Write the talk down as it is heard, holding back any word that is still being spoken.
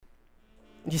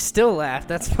You still laugh.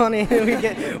 That's funny.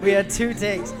 We had 2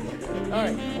 takes. All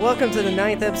right. Welcome to the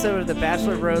 9th episode of the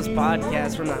Bachelor Bros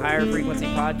podcast from the Higher Frequency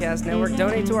Podcast Network.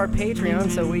 Donate to our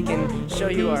Patreon so we can show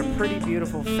you our pretty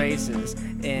beautiful faces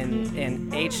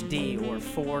in HD or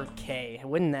 4K.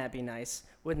 Wouldn't that be nice?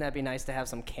 Wouldn't that be nice to have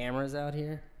some cameras out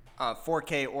here?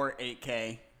 4K or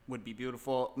 8K would be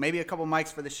beautiful. Maybe a couple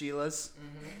mics for the Sheilas.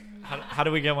 How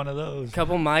do we get one of those?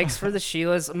 Couple mics for the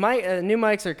Sheilas. New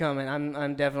mics are coming.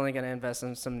 I'm definitely going to invest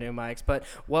in some new mics. But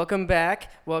welcome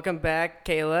back,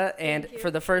 Kayla, and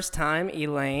for the first time,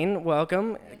 Elaine.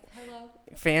 Welcome. Hello.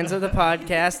 Fans of the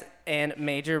podcast and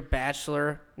major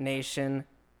Bachelor Nation,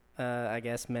 I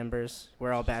guess, members.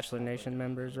 We're all Bachelor Nation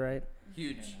members, right?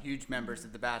 Huge members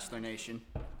of the Bachelor Nation.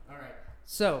 All right.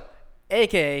 So,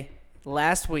 AK,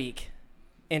 last week,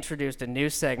 introduced a new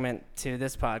segment to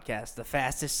this podcast, the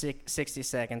fastest 60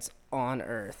 seconds on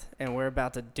Earth, and we're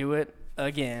about to do it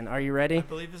again. Are you ready? I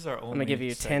believe this is our only I'm gonna give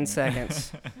you 10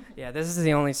 seconds. Yeah, this is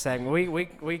the only segment.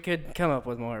 We could come up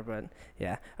with more, but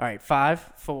yeah. All right,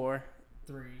 5, 4,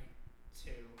 3, 2,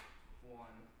 1,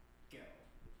 go.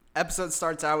 Episode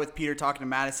starts out with Peter talking to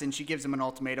Madison. She gives him an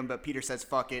ultimatum, but Peter says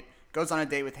fuck it. Goes on a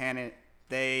date with Hannah.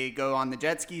 They go on the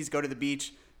jet skis, go to the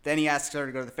beach. Then he asks her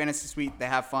to go to the fantasy suite. They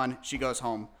have fun. She goes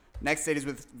home. Next date is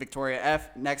with Victoria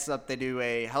F. Next up, they do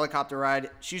a helicopter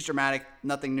ride. She's dramatic.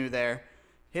 Nothing new there.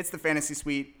 Hits the fantasy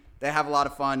suite. They have a lot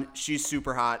of fun. She's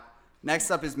super hot.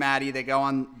 Next up is Maddie. They go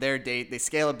on their date. They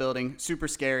scale a building. Super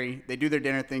scary. They do their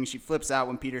dinner thing. She flips out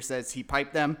when Peter says he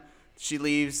piped them. She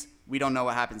leaves. We don't know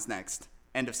what happens next.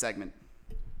 End of segment.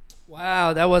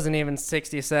 Wow, that wasn't even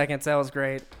 60 seconds. That was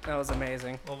great. That was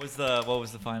amazing. What was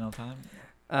the final time?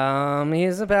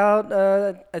 He's about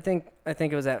I think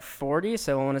it was at 40,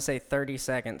 so I want to say 30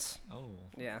 seconds. Oh.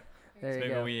 Yeah. So There you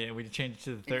go. maybe we changed it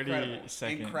to the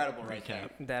 30-second Incredible right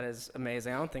recap. That is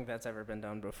amazing. I don't think that's ever been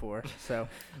done before. So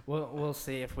we'll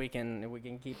see if we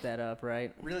can keep that up,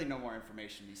 right? Really no more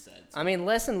information to be said. I mean,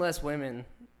 less and less women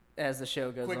as the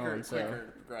show goes quicker on. So to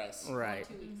progress. right,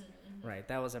 2 weeks. right.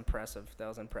 That was impressive. That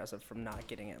was impressive from not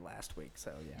getting it last week.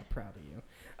 So yeah, proud of you.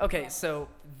 Okay, so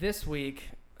this week.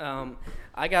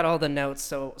 I got all the notes,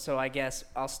 so I guess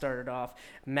I'll start it off.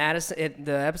 The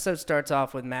episode starts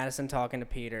off with Madison talking to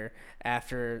Peter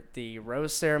after the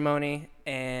rose ceremony,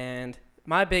 and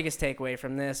my biggest takeaway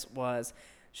from this was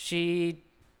she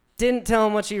didn't tell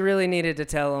him what she really needed to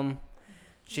tell him.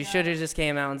 She should have just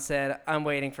came out and said, "I'm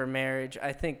waiting for marriage."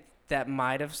 I think that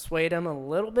might have swayed him a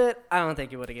little bit. I don't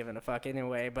think he would have given a fuck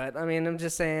anyway, but I mean, I'm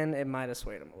just saying it might have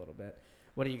swayed him a little bit.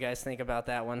 What do you guys think about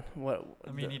that one?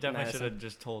 I mean, he definitely should have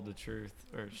just told the truth,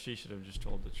 or she should have just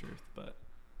told the truth, but,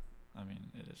 I mean,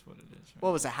 it is what it is. Right?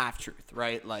 Well, it was a half-truth,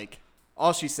 right? Like,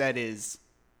 all she said is,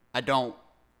 I don't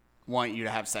want you to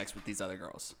have sex with these other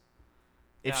girls.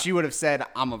 If she would have said,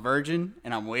 I'm a virgin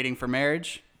and I'm waiting for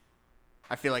marriage,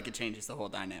 I feel like it changes the whole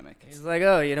dynamic. He's like,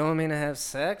 "Oh, you don't want me to have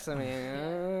sex? I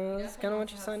mean, that's kind of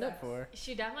what you signed up for."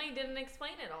 She definitely didn't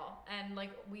explain it all. And,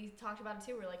 like, we talked about it,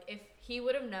 too. We're like, if he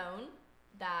would have known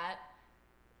that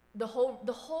the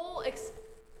whole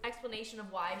explanation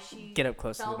of why she Get up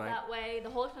close to felt the mic. that way, the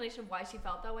whole explanation of why she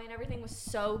felt that way and everything was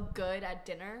so good at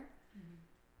dinner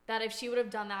that if she would have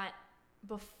done that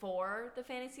before the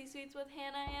fantasy suites with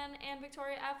Hannah and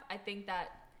Victoria F, I think that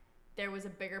there was a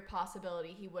bigger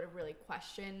possibility he would have really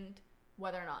questioned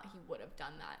whether or not he would have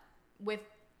done that with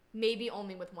maybe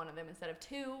only with one of them instead of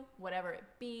 2, whatever it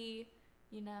be,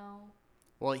 you know.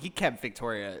 Well, he kept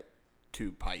Victoria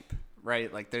to pipe,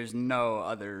 right? Like, there's no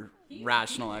other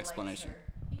rational explanation.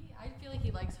 I feel like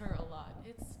he likes her a lot.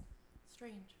 It's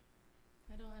strange.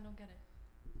 I don't get it.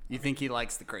 You think he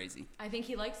likes the crazy? I think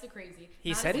he likes the crazy.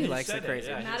 He said he likes the said it, crazy.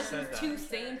 yeah. he Madison's said that. too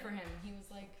sane for him. He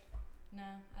was like, nah,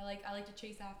 I like to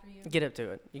chase after you. Get up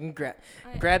to it. You can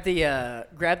grab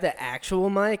the actual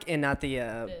mic and not the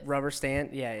This. rubber stand.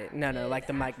 Yeah. No, like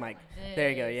the mic. There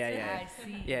you go. Yeah. I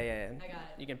see. Yeah. I got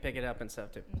it. You can pick it up and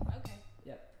stuff too. Okay.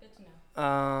 Yep. Good to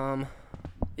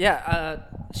know.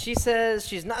 She says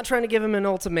she's not trying to give him an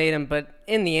ultimatum, but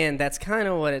in the end, that's kind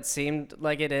of what it seemed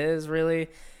like it is, really.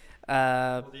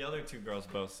 Well, the other 2 girls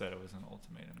both said it was an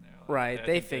ultimatum there. Like, Right, I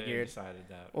they think figured. decided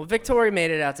that. Well, Victoria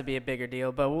made it out to be a bigger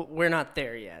deal, but we're not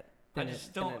there yet. I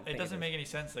just don't. It doesn't is. make any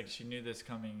sense. Like, she knew this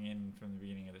coming in from the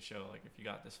beginning of the show. Like, if you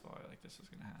got this far, like, this was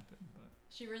gonna happen. But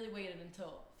She really waited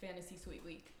until Fantasy Suite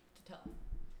Week to tell him.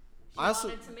 She I also-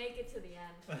 wanted to make it to the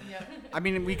end. Yep. I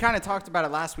mean, we kind of talked about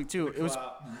it last week, too.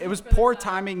 It was poor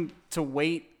timing to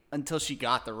wait until she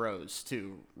got the rose,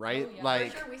 too, right? Oh, yeah.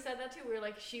 Like, For sure, we said that too. We were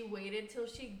like, she waited till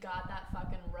she got that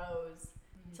fucking rose,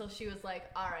 till she was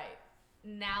like, all right,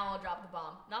 now I'll drop the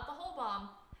bomb. Not the whole bomb,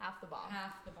 half the bomb.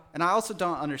 Half the bomb. and I also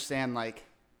don't understand, like,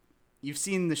 you've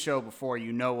seen the show before.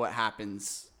 You know what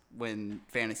happens when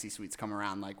fantasy suites come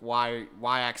around. Like, why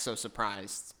act so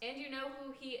surprised? And you know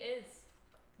who he is,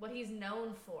 what he's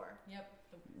known for. Yep.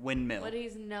 Windmill. What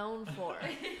he's known for.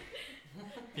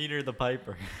 Peter the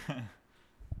Piper.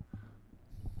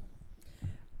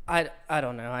 I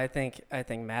don't know. I think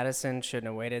Madison shouldn't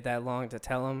have waited that long to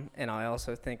tell him, and I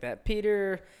also think that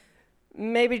Peter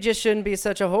maybe just shouldn't be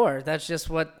such a whore. That's just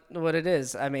what it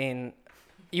is. I mean,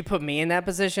 you put me in that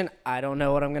position, I don't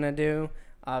know what I'm gonna do.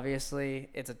 Obviously,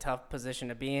 it's a tough position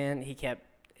to be in. He kept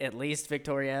at least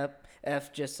Victoria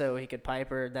F just so he could pipe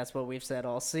her. That's what we've said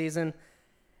all season.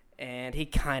 And he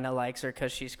kind of likes her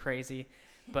because she's crazy.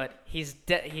 But he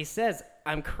says,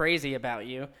 I'm crazy about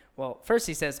you. Well, first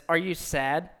he says, are you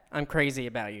sad? I'm crazy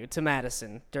about you to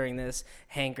Madison during this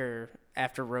Hanker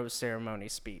after Rose ceremony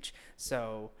speech.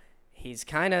 So he's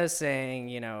kind of saying,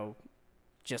 you know,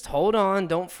 just hold on,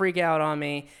 don't freak out on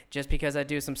me just because I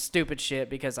do some stupid shit,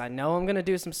 because I know I'm going to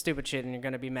do some stupid shit and you're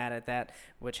going to be mad at that,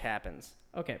 which happens.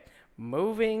 Okay,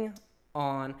 moving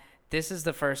on. This is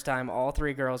the first time all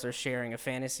three girls are sharing a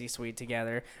fantasy suite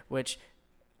together, which,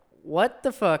 what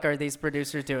the fuck are these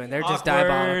producers doing? They're just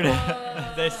diabolical.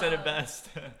 They said it best.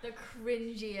 The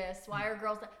cringiest. Why are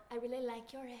girls like, I really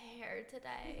like your hair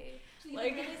today?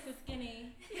 Like, really so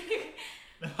skinny.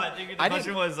 No, I think the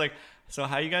question was like, so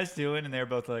how you guys doing? And they were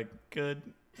both like, good.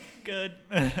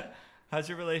 How's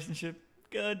your relationship?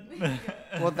 Good.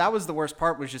 Well, that was the worst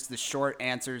part, was just the short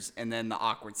answers and then the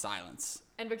awkward silence.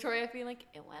 And Victoria being like,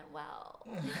 it went well.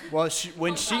 Well, It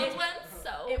went so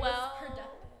well.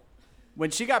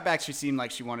 when she got back, she seemed like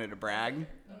she wanted to brag,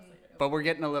 but we're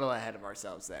getting a little ahead of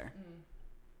ourselves there.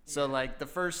 So, like, the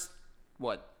first,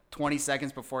 20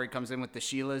 seconds before he comes in with the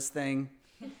Sheila's thing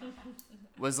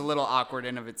was a little awkward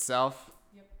in of itself,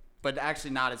 but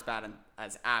actually not as bad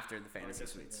as after the fantasy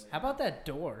suites. How about that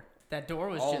door? That door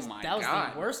was Oh just, my that was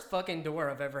God. the worst fucking door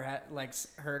I've ever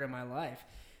heard in my life.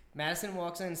 Madison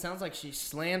walks in, sounds like she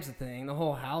slams the thing. The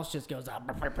whole house just goes up.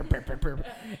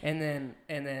 And then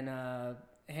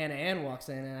Hannah Ann walks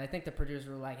in, and I think the producers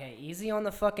were like, hey, easy on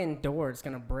the fucking door. It's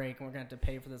going to break, and we're going to have to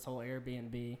pay for this whole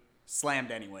Airbnb.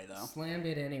 Slammed anyway, though. Slammed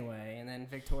it anyway. And then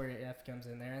Victoria F comes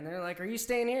in there, and they're like, are you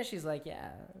staying here? She's like,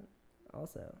 yeah,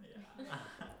 also.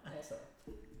 Also.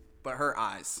 But her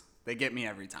eyes, they get me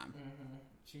every time.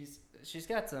 She's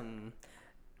got some,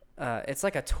 it's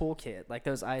like a toolkit. Like,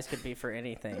 those eyes could be for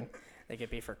anything. They could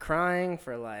be for crying,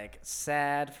 for, like,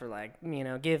 sad, for, like, you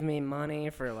know, give me money,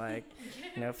 for, like,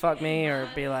 you know, fuck me, or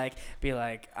be like,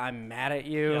 I'm mad at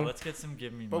you. Yeah, let's get some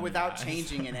give me But money without eyes.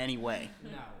 changing in any way. No.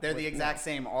 They're the exact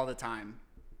same all the time,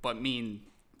 but mean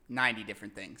 90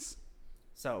 different things.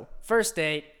 So, first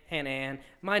date, Hannah Ann.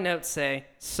 My notes say,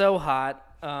 so hot.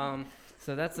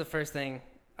 So that's the first thing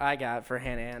I got for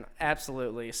Hannah Ann.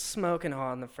 Absolutely smoking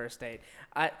hot on the first date.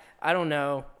 I don't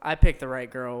know. I picked the right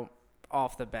girl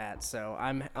off the bat, so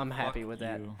I'm happy Fuck with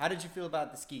that. you. How did you feel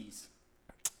about the skis?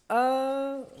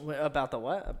 About the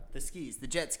what? The skis, the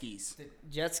jet skis. The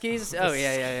jet skis? Oh,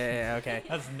 yeah, okay.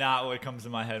 That's not what comes to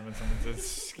my head when someone says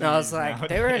skis. No, I was like,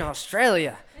 they were in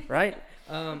Australia, right?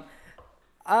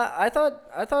 I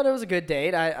thought it was a good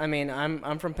date. I mean,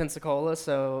 I'm from Pensacola,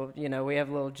 so, you know, we have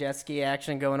a little jet ski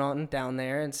action going on down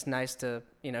there. It's nice to,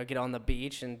 you know, get on the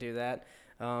beach and do that.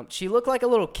 She looked like a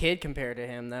little kid compared to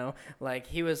him, though. Like,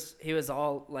 he was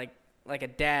all like a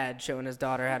dad showing his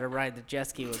daughter how to ride the jet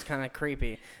ski was kind of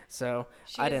creepy. So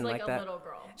I didn't like that. She's like a little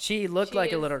girl. She looked She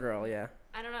like a is- little girl, yeah.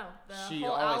 I don't know. The She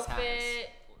whole always outfit,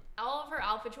 all of her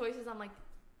outfit choices, I'm like,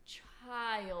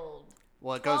 child.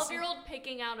 Well, it goes. 12-year-old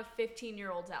picking out a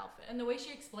 15-year-old's outfit. And the way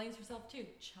she explains herself too,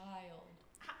 child.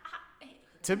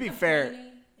 To be fair,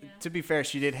 Complaining. Yeah.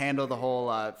 she did handle the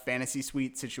whole fantasy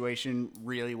suite situation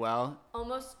really well.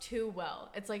 Almost too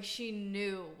well. It's like she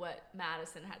knew what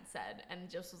Madison had said and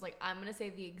just was like, I'm going to say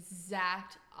the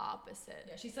exact opposite.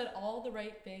 Yeah, she said all the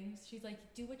right things. She's like,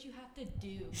 do what you have to do.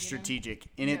 You know? Strategic,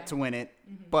 in Yeah. it to win it.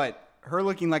 But her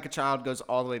looking like a child goes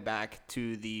all the way back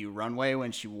to the runway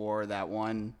when she wore that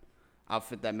one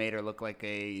outfit that made her look like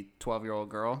a 12-year-old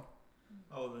girl.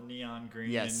 Oh, the neon green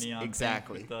Yes, and neon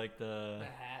exactly. pink with like the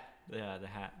hat. yeah, the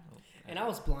hat. And I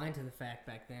was blind to the fact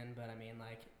back then, but I mean,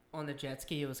 like, on the jet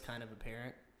ski, it was kind of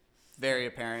apparent. Very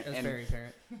apparent. It was And very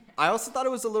apparent. I also thought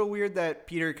it was a little weird that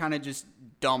Peter kind of just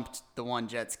dumped the one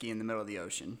jet ski in the middle of the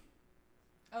ocean.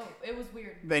 Oh, it was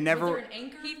weird. They never- Was there an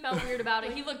anchor? He felt weird about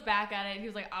it. He looked back at it and he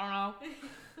was like, I don't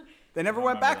know. They never I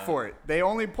went back remember for it. They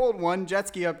only pulled one jet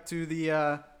ski up to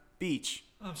the beach.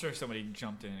 I'm sure somebody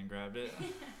jumped in and grabbed it.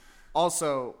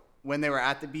 Also, when they were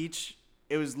at the beach,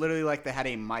 it was literally like they had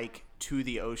a mic to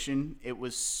the ocean. It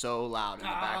was so loud in the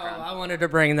background. I wanted to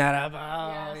bring that up.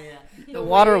 Oh, Yes. yeah. The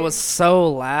water was so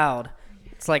loud.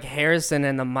 It's like Harrison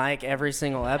and the mic every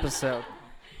single episode.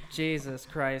 Jesus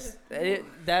Christ.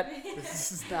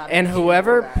 This is not And a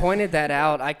whoever bad. pointed that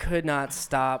out, I could not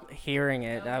stop hearing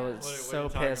it. I was What so are you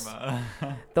talking pissed.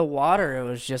 about? The water, it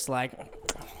was just like,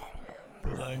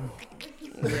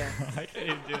 yeah. I can't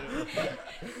even do it.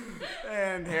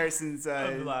 And Harrison's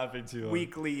I'm laughing too hard.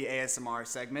 weekly ASMR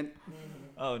segment.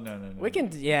 Oh, no. We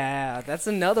can, yeah, that's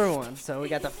another one. So we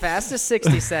got the fastest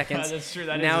 60 seconds. That's true.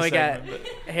 That is Now a we got segment,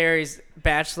 Harry's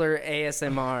Bachelor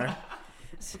ASMR.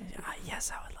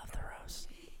 Yes, I would love the roast.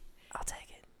 I'll take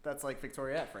it. That's like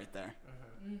Victoria F right there.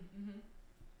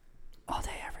 All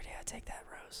day, every day, I take that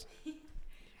rose. Give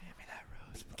me that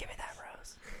rose. Give me that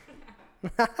rose.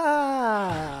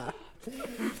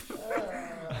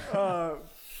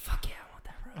 Fuck yeah, I want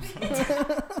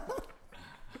that rose.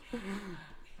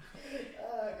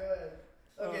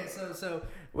 Okay, so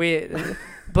we,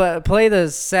 but play the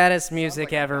saddest music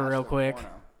Sounds like a ever real Bachelor quick. porno.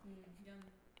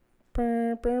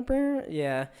 Brr, brr, brr.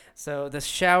 Yeah. So the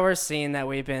shower scene that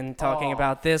we've been talking Oh,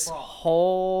 about this fuck.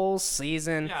 whole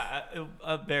season, Yeah,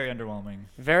 very underwhelming.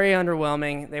 very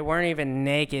underwhelming. They weren't even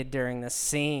naked during the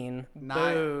scene.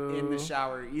 Not Boo. in the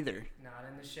shower either. Not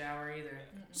in the shower either.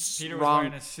 Peter was Wrong,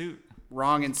 wearing a suit.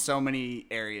 wrong in so many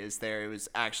areas there. It was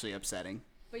actually upsetting.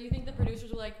 But you think the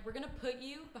producers were like, we're gonna put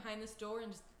you behind this door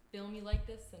and just film you like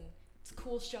this, and it's a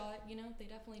cool shot, you know? They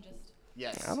definitely just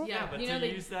Yes. I don't- Yeah, but you know to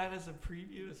they use that as a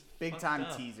preview is Big fucked time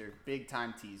up. teaser. Big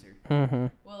time teaser. Mm-hmm.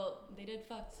 well, they did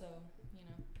fuck, so you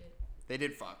know. They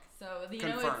did fuck. So you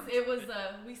Confirmed. know, it was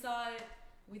we saw it,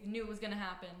 we knew it was gonna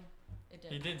happen. It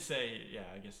did. He did say, yeah,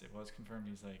 I guess it was confirmed.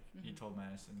 He's like, he told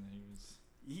Madison that he was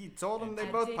He told them they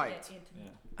I both did piped. get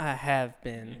intimate. I have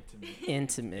been intimate.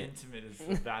 intimate. Intimate is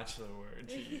the bachelor word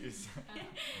to use.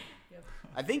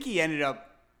 I think he ended up.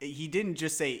 He didn't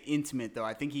just say intimate though.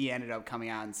 I think he ended up coming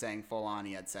out and saying full on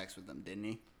he had sex with them, didn't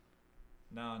he?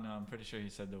 No, I'm pretty sure he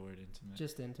said the word intimate.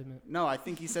 Just intimate. No, I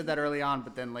think he said that early on,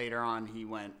 but then later on he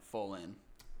went full in.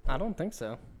 I don't think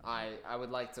so. I would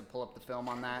like to pull up the film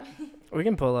on that. We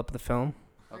can pull up the film.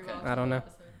 Okay. Rewatch I don't the know.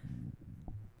 episode.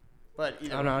 But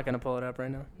either I'm way. not gonna pull it up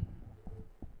right now.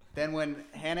 Then when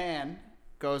Hannah Ann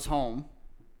goes home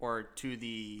or to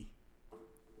the,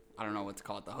 I don't know what to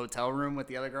call it, the hotel room with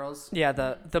the other girls. Yeah,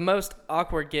 the most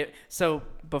awkward get. So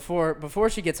before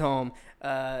she gets home,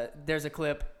 there's a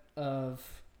clip of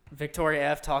Victoria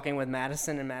F talking with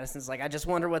Madison, and Madison's like, I just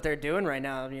wonder what they're doing right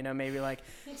now. You know, maybe like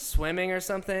swimming or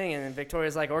something. And then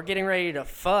Victoria's like, or getting ready to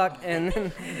fuck. And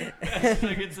then It's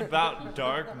like it's about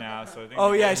dark now, so I think. Oh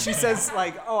they're yeah, getting- she says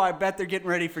like, "Oh, I bet they're getting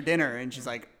ready for dinner," and she's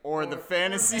like, "Or the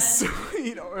fantasy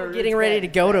suite, or getting it's ready bed, to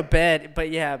go to bed." bed. But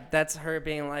yeah, that's her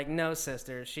being like, no,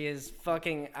 sister, she is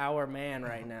fucking our man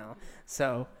right now.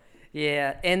 So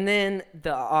yeah, and then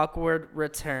the awkward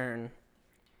return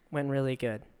went really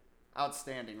good.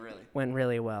 Outstanding, really. Went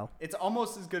really well. It's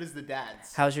almost as good as the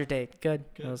dad's. How's your date? Good.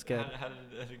 Good. That was good. How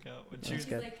did it go? When she That's was-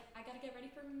 good. She's like, I gotta get ready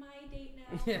for my date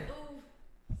now. Yeah. Oh,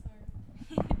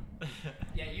 sorry.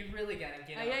 Yeah, you really gotta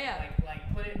get Oh, yeah.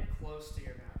 like put it close to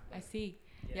your mouth. I see.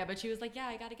 Yeah, but she was like, yeah,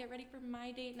 I gotta get ready for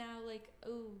my date now. Like,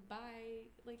 oh, bye.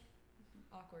 Like,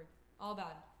 awkward. All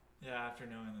bad. Yeah, after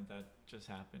knowing that just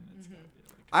happened, it's gotta be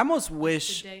like. I almost The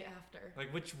wish. day after. Like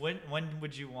when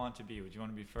would you want to be? Would you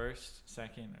want to be first,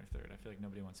 second, or third? I feel like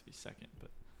nobody wants to be second, but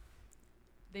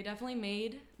They definitely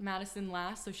made Madison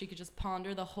last so she could just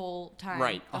ponder the whole time.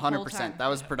 Right, The whole 100%. time. That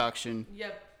was production.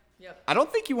 Yep. I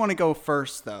don't think you want to go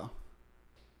first though.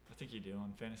 I think you do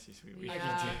on Fantasy Suite. We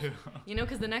Yeah. do. You know,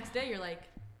 because the next day you're like,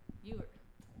 you were.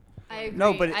 I agree.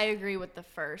 No, but I agree with the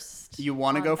first. You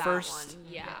wanna on go that first? one.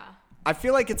 Yeah. I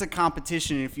feel like it's a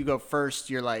competition. And if you go first,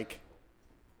 you're like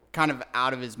kind of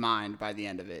out of his mind by the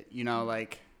end of it. You know,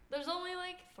 like There's only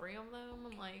like 3 of them,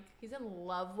 and like he's in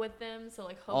love with them, so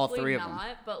like All hopefully 3 of them.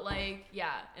 not. But like,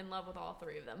 yeah, in love with all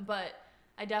 3 of them. But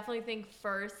I definitely think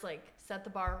first, like, set the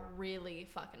bar really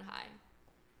fucking high.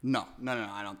 no,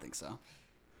 I don't think so.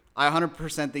 I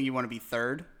 100% think you want to be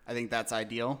third. I think that's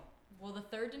ideal. Well, the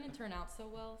third didn't turn out so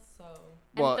well, so.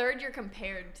 And Well- third, you're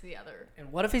compared to the other.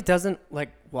 And what if he doesn't like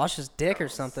wash his dick or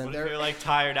What something? if you're like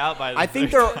tired out by the I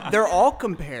think third they're all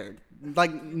compared.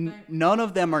 Like none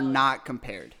of them are not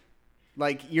compared.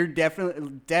 Like you're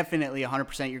definitely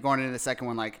 100%. You're going into the second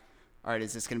one like, all right,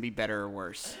 is this gonna be better or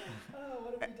worse?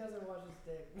 What if he doesn't wash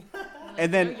his dick?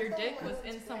 And then Your dick was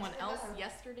in someone else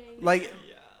yesterday. like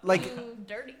Ooh,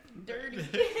 dirty. dirty.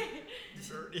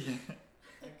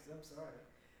 I'm sorry.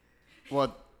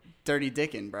 well, dirty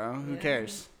dickin', bro. Who Yeah.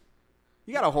 cares?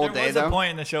 You got a whole There day was though. a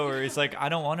point in the show where he's like, I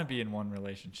don't want to be in one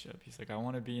relationship. He's like, I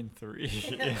want to be in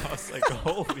 3. And I was like,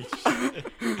 holy shit.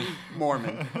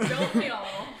 Mormon. Don't we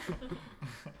all?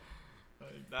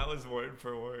 Like, that was word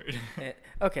for word.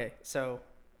 Okay, so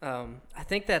I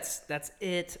think that's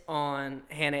it on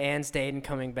Hannah Ann's date and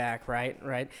coming back,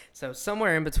 right? So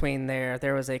somewhere in between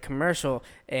there was a commercial,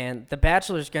 and The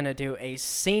Bachelor's gonna do a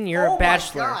senior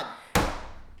bachelor. My God.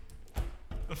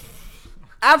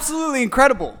 Absolutely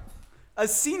incredible. A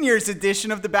seniors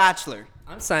edition of The Bachelor.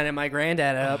 I'm signing my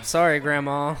granddad up. Sorry,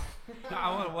 Grandma.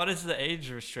 What is the age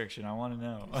restriction? I want to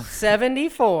know.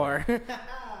 74.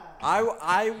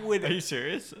 I would. Are you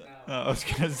serious? No, I was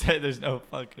going to say there's no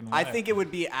fucking way. I think it would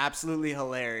be absolutely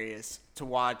hilarious to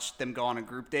watch them go on a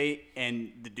group date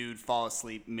and the dude fall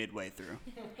asleep midway through.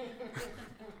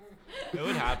 It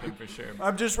would happen for sure.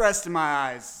 I'm just resting my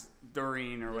eyes,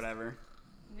 Doreen or whatever.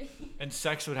 And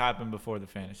sex would happen before the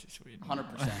fantasy suite.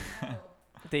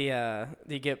 100%.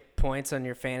 You get points on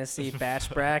your fantasy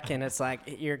batch brack, and it's like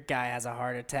your guy has a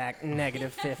heart attack,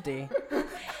 -50.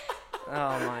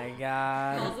 Oh my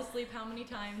God. Falls asleep how many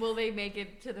times? Will they make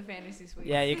it to the fantasy suite?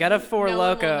 Yeah, you got a Four No one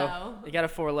will Loko. know. You got a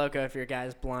Four Loko if your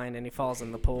guy's blind and he falls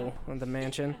in the pool in the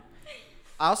mansion.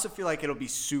 I also feel like it'll be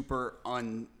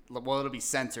well, it'll be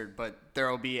censored, but there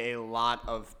will be a lot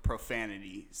of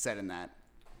profanity said in that.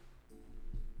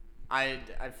 I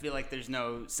feel like there's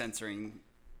no censoring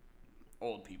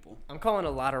old people. I'm calling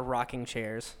a lot of rocking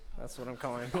chairs. That's what I'm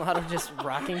calling. A lot of just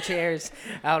rocking chairs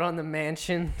out on the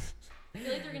mansion. I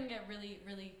feel like they're gonna get really,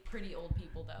 really pretty old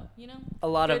people though. You know? A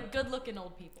lot of good-looking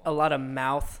old people. a lot of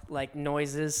mouth like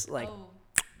noises like. Oh,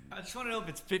 I just want to know if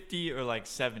it's 50 or like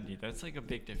 70. That's like a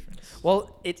big difference.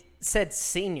 Well, it said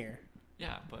senior.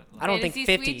 Yeah, but I don't think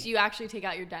Fantasy 50. suites, you actually take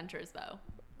out your dentures though.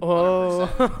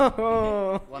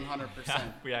 Oh.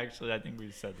 100%. I think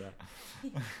we said that.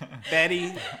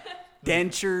 Betty,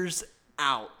 dentures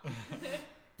out.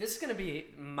 This is going to be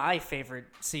my favorite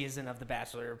season of The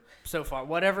Bachelor so far.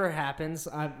 Whatever happens,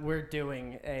 we're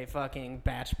doing a fucking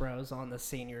Batch Bros on the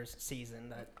seniors season.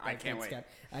 That I can't wait.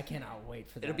 I cannot wait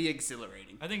for that. It'll be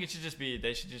exhilarating. I think they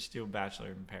should just do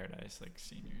Bachelor in Paradise, like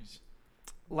seniors.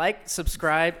 Like,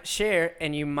 subscribe, share,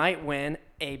 and you might win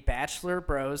a Bachelor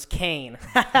Bros cane.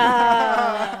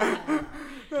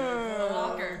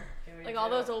 Walker. Like all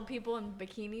those old people in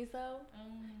bikinis though.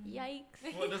 Yikes.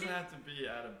 Well, it doesn't have to be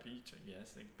at a beach, I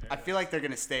guess. Like I feel like they're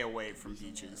going to stay away from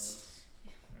beaches.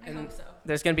 I hope so.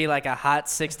 There's going to be like a hot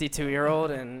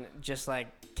 62-year-old and just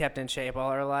like kept in shape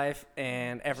all her life,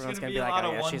 and everyone's going to be like,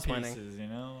 oh yeah, she's winning. You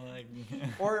know, like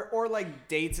Or like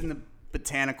dates in the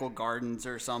botanical gardens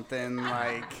or something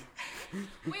like.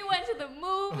 We went to the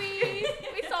movies.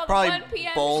 We saw the Probably 1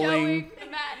 p.m. bowling. showing, the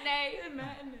matinee.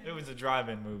 it was a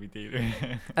drive-in movie theater.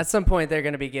 At some point, they're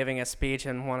going to be giving a speech,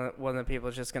 and one of the people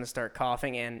is just going to start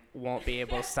coughing and won't be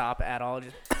able to stop at all.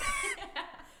 Just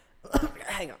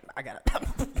hang on, I got it.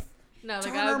 No, the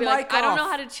Turn guy her would be like, mic I don't know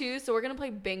off. how to choose, so we're gonna play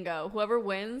bingo. Whoever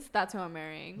wins, that's who I'm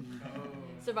marrying.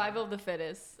 Survival of the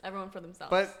fittest. Everyone for themselves.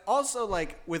 But also,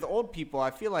 like, with old people,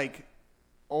 I feel like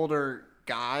older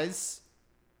guys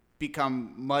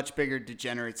become much bigger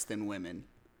degenerates than women.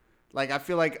 Like, I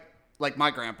feel like my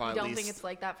grandpa you at don't least. think it's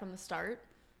like that from the start?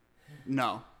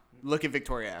 No. Look at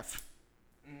Victoria F.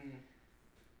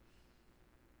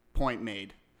 Point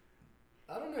made.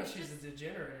 I don't know if she's a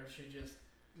degenerate or if she just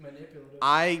manipulative.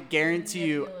 I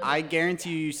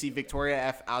guarantee you see Victoria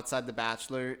F outside The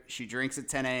Bachelor. She drinks at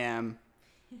 10 a.m.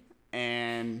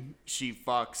 and she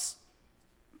fucks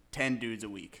 10 dudes a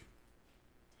week.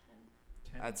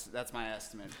 That's my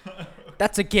estimate.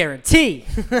 That's a guarantee.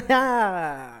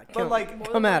 But like, More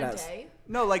Come than at one a us. day?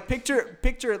 no, like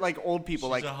picture like old people.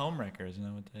 She's Like, a homewrecker, isn't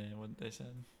that what they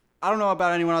said? I don't know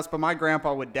about anyone else, but my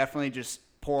grandpa would definitely just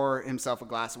pour himself a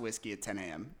glass of whiskey at 10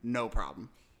 a.m. No problem.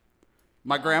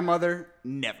 My grandmother,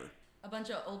 never. A bunch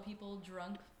of old people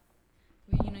drunk.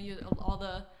 All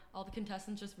the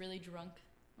contestants just really drunk.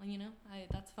 Well,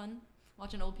 that's fun.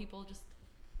 Watching old people just.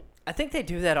 I think they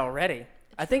do that already.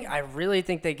 I really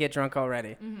think they get drunk already.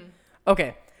 Mm-hmm.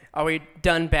 Okay, are we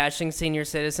done bashing senior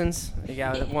citizens? You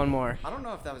got one more. I don't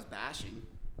know if that was bashing.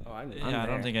 Oh, I'm I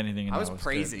don't think anything. In I that was good.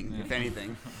 praising, Yeah. if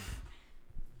anything.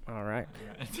 All right.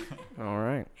 All All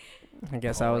right. I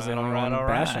guess I was the only one all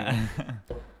bashing.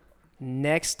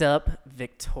 Next up,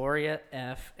 Victoria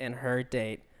F. and her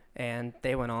date, and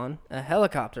they went on a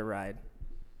helicopter ride.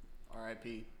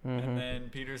 R.I.P. And then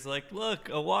Peter's like, "Look,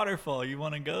 a waterfall. You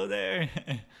want to go there?"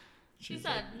 She She's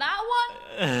said, that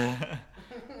one?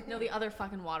 No, the other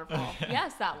fucking waterfall.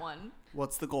 Yes, that one.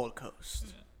 What's the Gold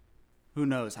Coast? Who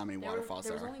knows how many waterfalls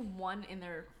there there was are? only one in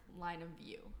their line of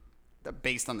view.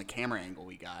 based on the camera angle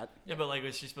we got. Yeah, but like,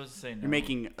 was she supposed to say no? You're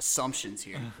making assumptions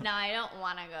here. No, I don't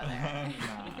want to go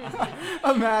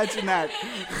there. Imagine that.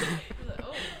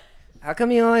 Oh. How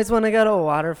come you always want to go to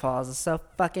waterfalls? It's so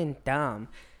fucking dumb.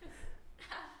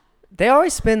 They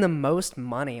always spend the most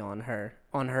money on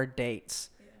her dates.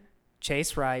 Yeah.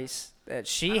 Chase Rice,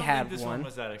 she I don't had think this one. one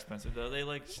was that expensive though. They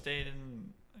like stayed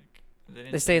in. Like,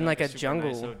 didn't They stayed in, like, a super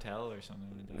jungle. nice hotel or something.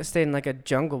 Like They that. stayed in like a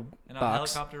jungle And a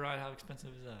box. helicopter ride. How expensive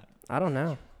is that? I don't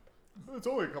know, It's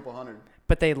only a couple hundred.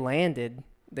 but they landed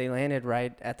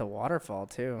right at the waterfall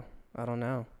too. I don't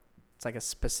know. It's like a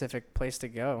specific place to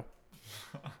go.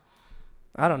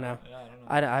 I don't know. Yeah, I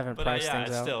don't know. I haven't But priced yeah,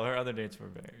 things out. still, her other dates were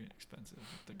very expensive.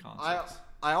 The concerts.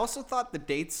 I also thought the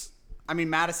dates. I mean,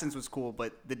 Madison's was cool,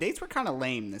 but the dates were kind of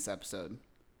lame this episode.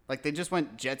 Like they just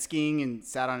went jet skiing and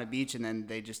sat on a beach, and then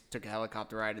they just took a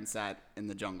helicopter ride and sat in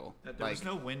the jungle. There Like, was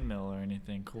no windmill or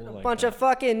anything cool A like bunch that. of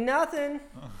fucking nothing.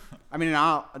 I mean,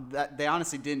 they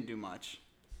honestly didn't do much.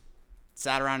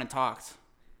 Sat around and talked.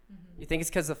 You think it's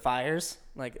because of fires,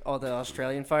 like all the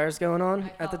Australian fires going on I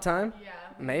at the thought- time? Yeah.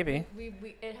 Maybe.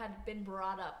 It had been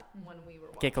brought up when we were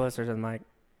watching. Get closer to the mic.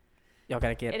 Y'all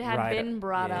gotta get. It had right been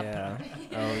brought up. Yeah.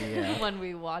 Oh yeah. when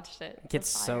we watched it. Get The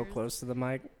so fires. close to the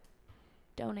mic.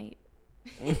 Donate.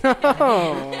 No.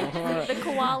 The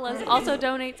koalas also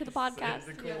donate to the podcast.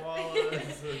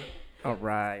 All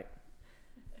right.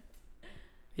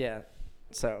 Yeah.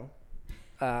 So.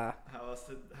 How else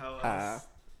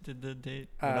did the date?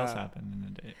 What else happened in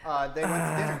the date? They went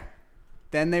to dinner.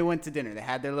 Then they went to dinner. They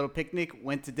had their little picnic.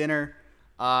 Went to dinner.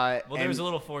 Well, there and- was a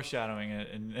little foreshadowing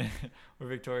and where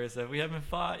Victoria said, "We haven't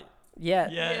fought Yeah.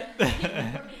 yet," which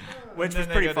And was then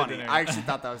they pretty go to funny. dinner. I actually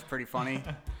thought that was pretty funny.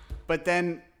 But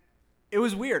then it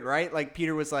was weird, right? Like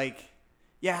Peter was like,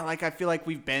 yeah, like I feel like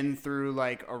we've been through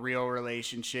like a real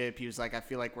relationship. He was like, I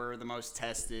feel like we're the most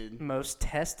tested. Most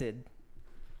tested.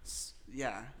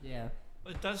 Yeah. Yeah.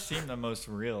 It does seem the most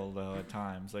real though at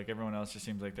times. Like everyone else just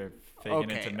seems like they're faking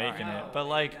it Okay, to making alright. it. But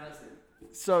like,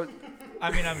 So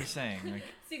I mean, I'm just saying. Like,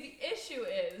 See, the issue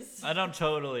is. I don't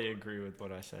totally agree with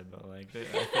what I said, but like, I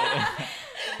feel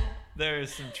there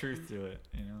is some truth to it,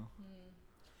 you know.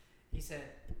 He said,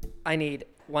 I need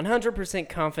 100%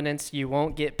 confidence you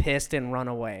won't get pissed and run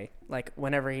away. Like,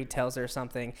 whenever he tells her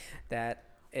something that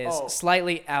is Oh.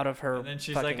 slightly out of her And then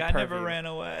she's fucking like, "I never purview." ran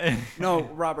away." no,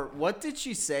 Robert, what did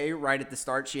she say right at the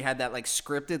start? She had that like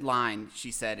scripted line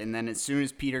she said, and then as soon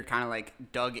as Peter kind of like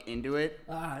dug into it,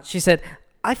 She said,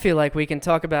 I feel like we can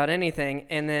talk about anything.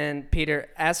 And then Peter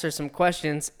asks her some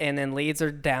questions and then leads her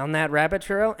down that rabbit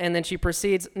trail. And then she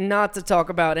proceeds not to talk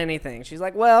about anything. She's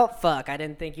like, well, fuck, I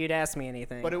didn't think you'd ask me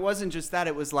anything. but it wasn't just that.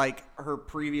 It was like her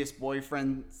previous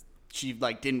boyfriend. She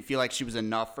like didn't feel like she was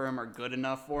enough for him or good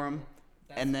enough for him.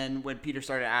 And then when Peter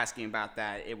started asking about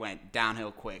that, it went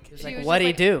downhill quick. It's She like, was what'd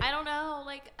just he do? I don't know.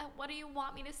 Like, what do you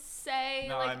want me to say?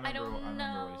 No, like, I remember don't what he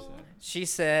know. said. She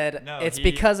said, No, it's he-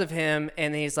 because of him.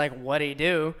 And he's like, what'd he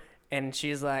do? And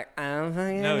she's like, I don't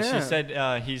fucking know. No, she said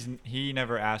he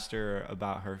never asked her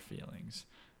about her feelings,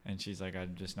 and she's like,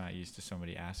 "I'm just not used to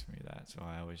somebody asking me that, so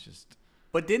I always just."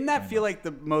 But didn't that I feel know. like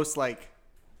the most like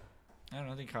I don't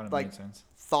know. I think it kind of Like- made sense.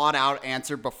 thought out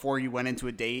answer before you went into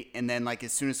a date, and then like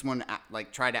as soon as someone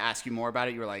like tried to ask you more about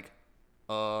it, you were like,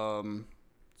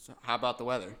 so how about the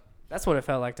weather? That's what it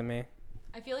felt like to me.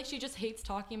 I feel like she just hates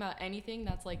talking about anything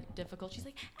that's like difficult. She's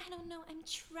like, I don't know, I'm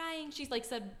trying. She's like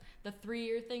said the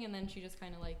 3-year thing, and then she just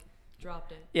kind of like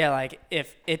dropped it. Yeah, like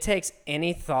if it takes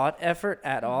any thought effort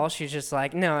at all, she's just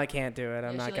like, no, I can't do it.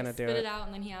 I'm Yeah, not she, going to like, do spit it. it out,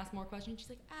 and then he asked more questions. She's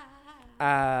like,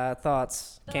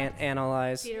 Thoughts. Can't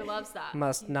analyze. Peter loves that.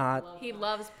 Must not He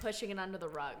loves pushing it under the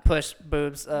rug. push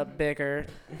boobs up bigger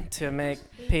to make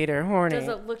Peter horny. Does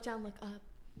it look down, look up?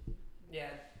 Yeah,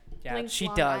 Blinks she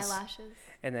long does. Eyelashes.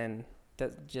 And then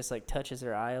just like touches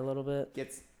her eye a little bit.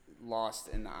 Gets lost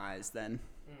in the eyes then.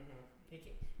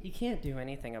 He can't do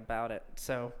anything about it.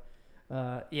 So,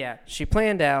 yeah, she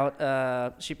planned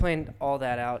out. She planned all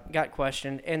that out. Got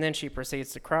questioned, and then she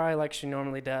proceeds to cry like she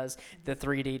normally does. The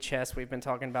 3D chess we've been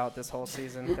talking about this whole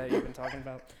season that you've been talking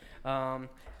about.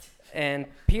 And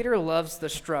Peter loves the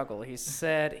struggle. He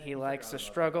said he likes the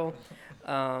struggle.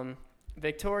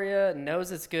 Victoria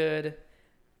knows it's good,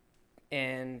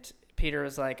 and Peter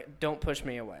was like, "Don't push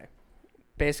me away."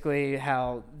 Basically,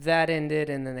 how that ended,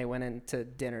 and then they went into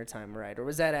dinner time, right? Or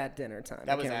was that at dinner time?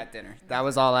 That was at dinner. That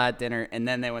was all at dinner, and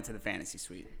then they went to the fantasy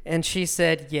suite. And she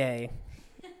said, "Yay."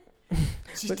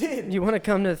 She But did. You want to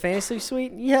come to the fantasy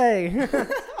suite? Yay.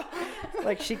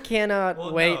 Like she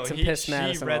cannot wait to piss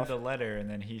Madison She read off. the letter and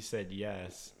then he said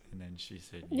yes, and then she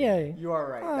said Yay. You are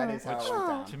right. That is how it went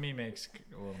down. To me, makes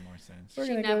a little more sense. We're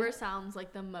She gonna never sounds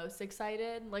like the most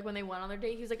excited. Like when they went on their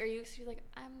date, he was like, "Are you?" She's like,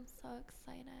 "I'm so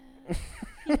excited."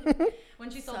 When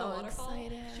she saw So the waterfall,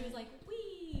 excited. she was like,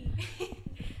 "Wee."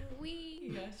 We.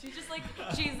 Yeah, she's just like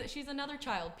she's another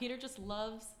child. Peter just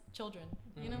loves children,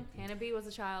 you know. Hannah B was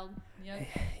a child. Yep.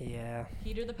 Yeah.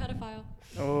 Peter the pedophile.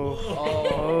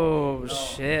 Oh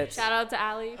shit. Shout out to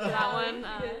Allie for that one.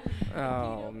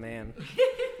 Oh man.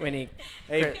 When he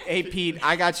Hey, Pete,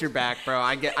 I got your back, bro.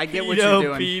 I get what Yo, you're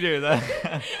doing. Peter,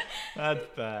 that's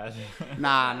bad.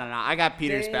 Nah. I got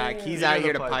Peter's back. He's out Peter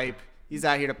here the to pipe. pipe. He's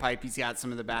out here to pipe. He's got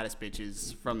some of the baddest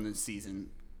bitches from the season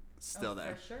still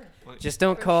there. For sure. just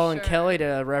don't For call on sure. Kelly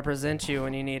to represent you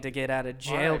when you need to get out of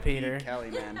jail, R.I.P. Peter.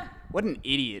 Kelly, man. What an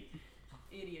idiot.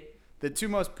 Idiot. The two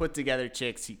most put together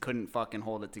chicks he couldn't fucking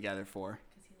hold it together for.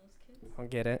 Because he loves kids. I'll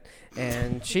get it.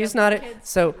 And she's doesn't not. have kids.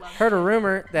 So He loves heard a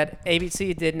rumor that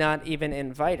ABC did not even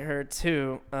invite her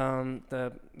to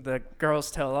the Girls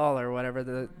Tell All or whatever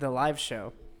the live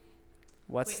show.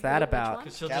 What's Wait, that which about? one?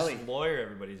 Because she'll Kelly. just lawyer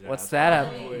everybody's What's ass. that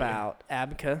Probably. about?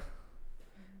 Abka,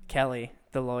 Kelly,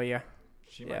 the lawyer.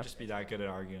 She Yeah. might just be that good at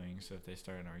arguing, so if they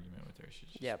start an argument with her, she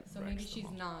just Yep. So wrecks maybe them she's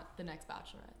all. not the next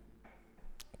Bachelorette.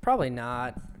 Probably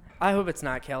not. I hope it's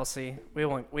not Kelsey. We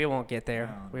won't get there.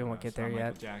 No, We no, won't get it's not there Michael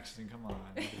yet. Jackson, come on.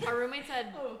 Our roommate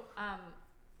said,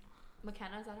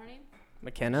 McKenna, is that her name?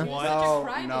 McKenna. What? Such a No,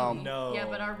 crybaby. no. No. Yeah,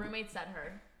 but our roommate said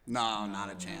her. No, not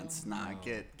a chance. Nah,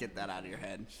 get that out of your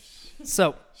head.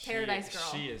 So Paradise Girl.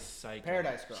 She is psycho.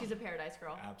 Paradise Girl. She's a paradise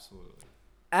girl. Absolutely.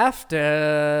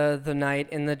 after the night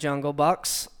in the Jungle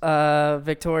Box,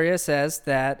 Victoria says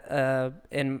that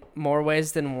in more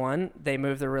ways than one, they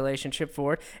moved the relationship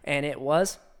forward, and it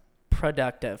was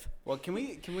productive. Well, can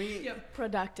we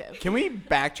Productive. can we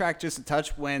backtrack just a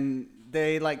touch when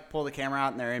they like pull the camera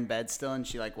out and they're in bed still and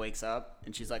she like wakes up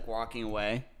and she's like walking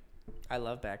away? I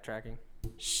love backtracking.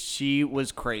 She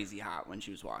was crazy hot when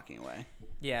she was walking away.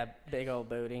 Yeah, big old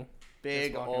booty.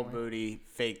 Big Just walking old away. booty,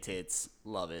 fake tits.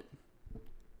 Love it.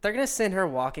 They're gonna send her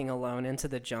walking alone into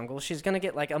the jungle. She's gonna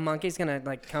get like a monkey's gonna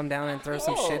like come down and throw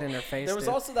some shit in her face. There was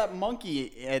dude. also that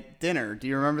monkey at dinner. Do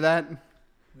you remember that?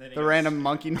 Then he The goes, random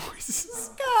monkey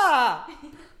noises.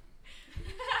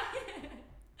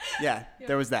 Yeah,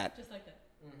 there was that. Just like that.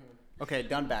 Okay,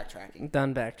 done backtracking.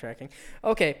 Done backtracking.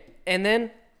 Okay, and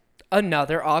then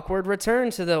another awkward return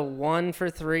to the 1 for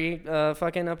 3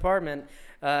 fucking apartment.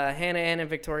 Hannah Ann and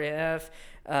Victoria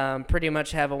F. Pretty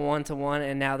much have a 1-to-1,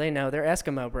 and now they know they're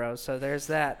Eskimo bros. So there's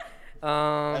that.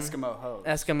 Eskimo hoes.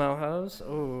 Eskimo hoes.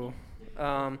 Ooh.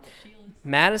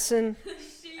 Madison,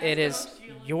 it is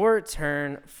your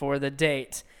turn for the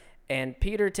date, and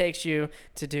Peter takes you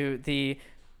to do the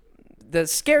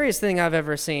scariest thing I've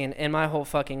ever seen in my whole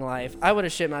fucking life. I would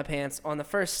have shit my pants on the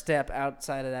first step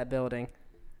outside of that building.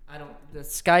 The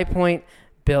Sky Point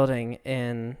building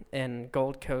in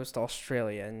Gold Coast,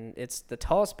 Australia, and it's the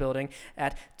tallest building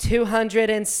at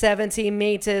 270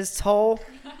 meters tall.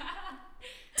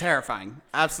 Terrifying.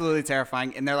 Absolutely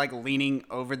terrifying. And they're like leaning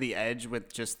over the edge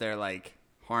with just their like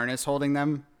harness holding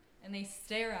them. And they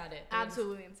stare at it.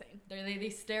 Absolutely insane. They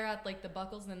stare at like the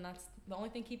buckles, and that's the only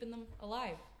thing keeping them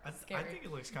alive. I Scary. think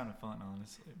it looks kind of fun,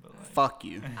 honestly. But like, Fuck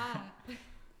you. Ah.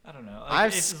 I don't know. Like,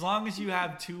 I've as long as you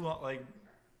have two like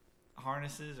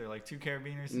harnesses or like two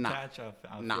carabiners Nah. attached,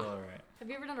 I'll Nah. feel alright. Have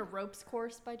you ever done a ropes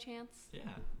course by chance? Yeah,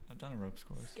 I've done a ropes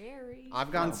course. Scary.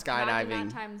 I've gone Imagine skydiving.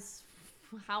 that times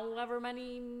however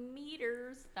many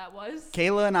meters that was.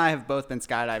 Kayla and I have both been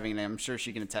skydiving, and I'm sure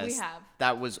she can attest. We have.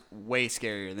 That was way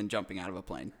scarier than jumping out of a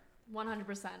plane.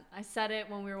 100%. I said it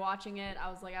when we were watching it. I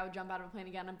was like, I would jump out of a plane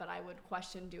again, but I would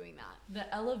question doing that.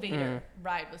 The elevator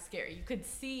ride was scary. You could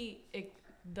see it.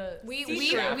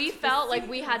 We felt like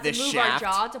we had to The move shaft.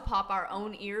 our jaw to pop our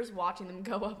own ears watching them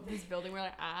go up this building. We're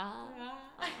like, ah.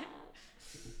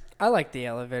 I like the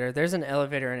elevator. There's an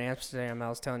elevator in Amsterdam I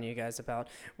was telling you guys about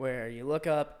where you look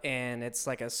up and it's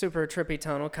like a super trippy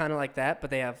tunnel, kind of like that,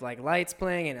 but they have like lights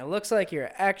playing and it looks like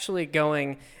you're actually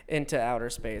going into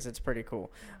outer space. It's pretty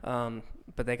cool.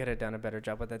 But they could have done a better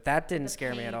job with it. That didn't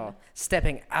scare me at all.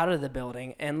 Stepping out of the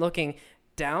building and looking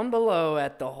down below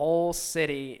at the whole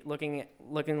city, looking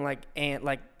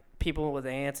like people with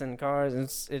ants and cars, and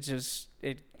it gives I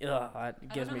me don't know how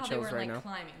they chills were right like now.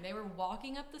 climbing. They were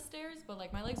walking up the stairs, but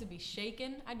like my legs would be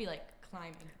shaking. I'd be like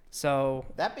climbing. So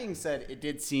That being said, it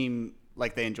did seem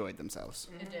like they enjoyed themselves.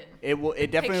 It did.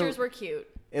 It definitely Pictures were cute.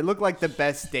 it looked like the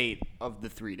best date of the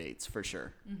 3 dates for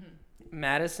sure.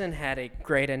 Madison had a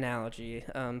great analogy.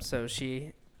 So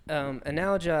she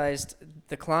analogized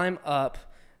the climb up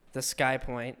the Sky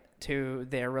Point to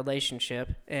their relationship,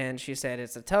 and she said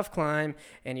it's a tough climb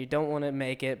and you don't want to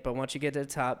make it, but once you get to the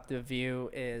top, the view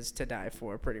is to die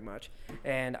for, pretty much.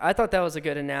 And I thought that was a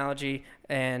good analogy.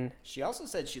 And She also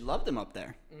said she loved him up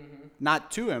there.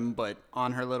 Not to him, but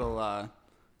on her little, I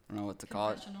don't know what to call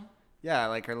it. Confessional. Yeah,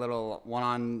 like her little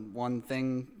one-on-one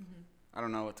thing. I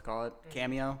don't know what to call it.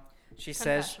 Cameo. she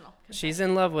says Confessional. she's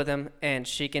in love with him, and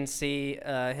she can see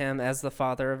him as the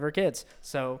father of her kids.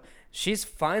 So she's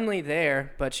finally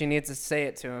there, but she needs to say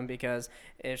it to him, because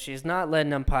if she's not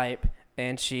letting him pipe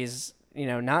and she's,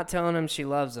 not telling him she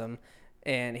loves him,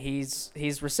 and he's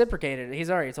reciprocated, he's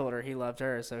already told her he loved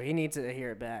her, so he needs to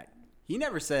hear it back. He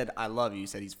never said, I love you. He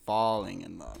said he's falling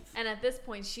in love. And at this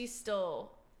point, she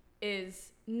still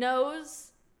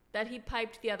knows that he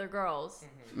piped the other girls,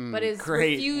 but is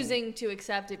great. refusing to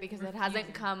accept it because it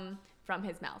hasn't come from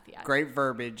his mouth yet. Great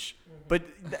verbiage. But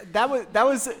that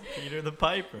was Peter the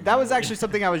Piper. that was actually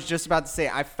something I was just about to say.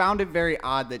 I found it very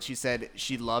odd that she said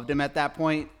she loved him at that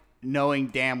point, knowing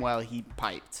damn well he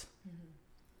piped.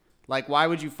 Like, why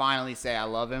would you finally say I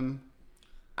love him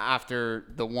after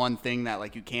the one thing that,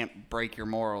 like, you can't break your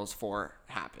morals for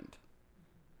happened?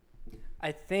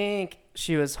 I think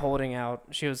she was holding out.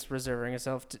 She was reserving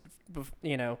herself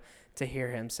to, to hear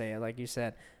him say it, like you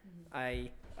said.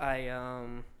 I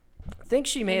think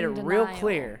she made In it real denial.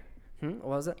 clear. What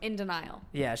was it? In denial.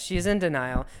 Yeah, she's in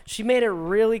denial. She made it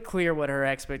really clear what her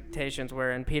expectations were,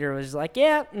 and Peter was like,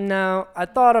 yeah, no, I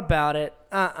thought about it.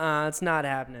 It's not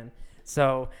happening.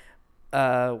 So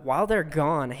while they're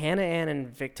gone, Hannah Ann and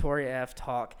Victoria F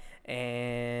talk,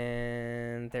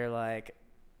 and they're like,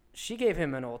 she gave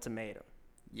him an ultimatum.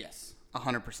 Yes,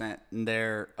 100%. And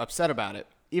they're upset about it,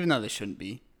 even though they shouldn't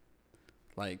be.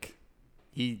 Like,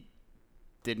 he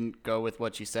didn't go with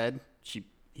what she said.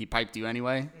 He piped you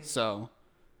anyway. So,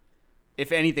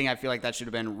 if anything, I feel like that should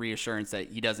have been reassurance that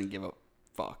he doesn't give a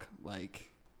fuck.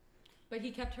 Like, But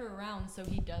he kept her around, so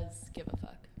he does give a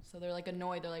fuck. So they're like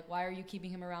annoyed. They're like, why are you keeping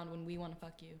him around when we want to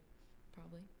fuck you?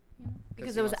 Probably.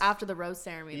 Because he it was wants- after the rose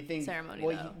ceremony. you think, ceremony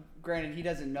well, though. granted, he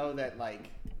doesn't know that, like,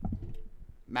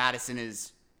 Madison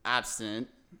is abstinent.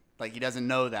 Like, he doesn't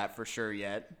know that for sure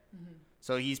yet.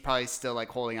 So he's probably still, like,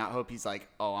 holding out hope. He's like,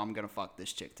 oh, I'm going to fuck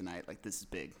this chick tonight. Like, this is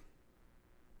big.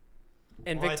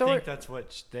 And Well, I Victoria, think that's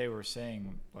what they were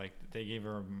saying. Like, they gave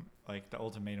her, like, the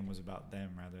ultimatum was about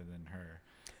them rather than her.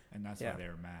 And that's Yeah. why they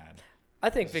were mad. I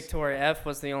think Victoria F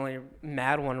was the only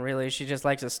mad one, really. She just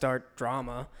likes to start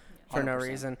drama for no 100%.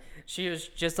 reason. She was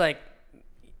just like,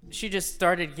 she just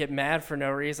started to get mad for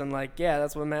no reason. Like, yeah,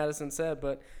 that's what Madison said,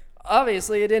 but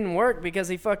obviously it didn't work because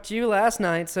he fucked you last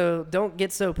night, so don't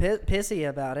get so pissy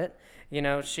about it.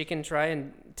 She can try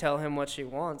and tell him what she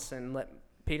wants and let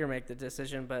Peter make the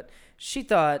decision, but she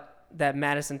thought that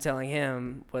Madison telling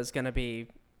him was going to be,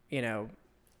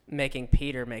 making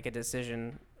Peter make a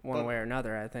decision one Well- way or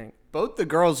another, I think. Both the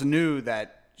girls knew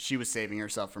that she was saving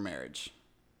herself for marriage.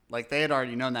 Like, they had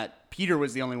already known that. Peter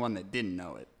was the only one that didn't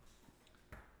know it.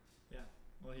 Yeah.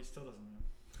 Well, he still doesn't know.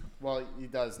 Well, he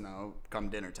does know come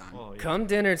dinner time. Well, yeah. Come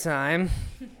dinner time.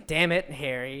 Damn it,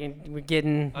 Harry. We're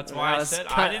getting. That's why I was said I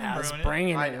cut- didn't was ruin it.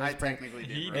 bringing I was bring- technically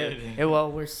did. He right? did.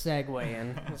 well, we're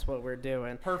segueing. That's what we're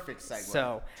doing. Perfect segue.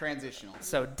 So- Transitional.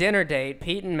 So, dinner date,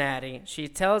 Pete and Maddie. She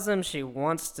tells him she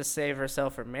wants to save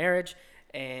herself for marriage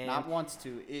and Not wants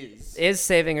to, is. is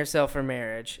saving herself for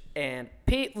marriage. And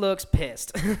Pete looks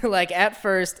pissed. Like, at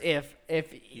first, if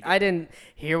I didn't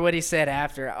hear what he said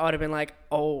after, I would have been like,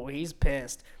 oh, he's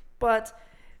pissed. But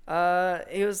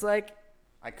he was like,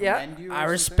 I yeah, commend you. or I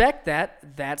something? respect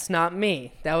that. That's not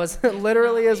me. That was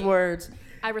literally his words.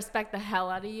 I respect the hell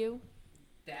out of you.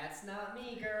 That's not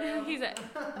me, girl. He said,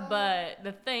 but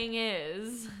the thing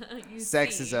is, you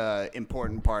Sex see, is a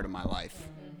important part of my life.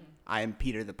 I am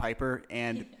Peter the Piper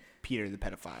and Peter the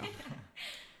pedophile.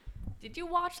 Did you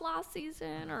watch last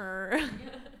season or?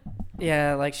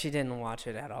 Yeah, like she didn't watch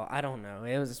it at all. I don't know.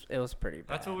 It was pretty bad.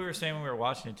 That's what we were saying when we were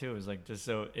watching it, too. It was like, just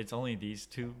so it's only these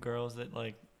two girls that,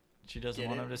 like, she doesn't Get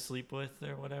want it? him to sleep with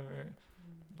or whatever.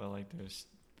 But, like, there's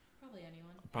Probably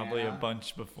anyone. probably a Hannah.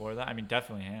 bunch before that. I mean,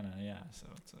 definitely Hannah, yeah. So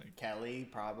it's like, Kelly,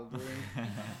 probably.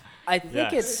 I think yeah,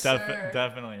 it's.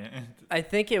 definitely. I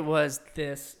think it was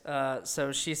this.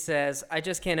 So she says, "I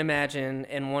just can't imagine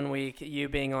in 1 week you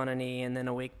being on a knee, and then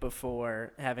a week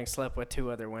before having slept with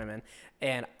 2 other women."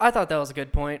 And I thought that was a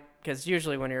good point because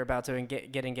usually when you're about to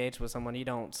get engaged with someone, you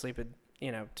don't sleep with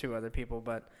 2 other people.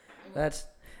 But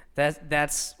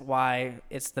that's why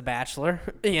it's The Bachelor.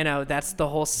 That's the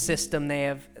whole system they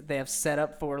have set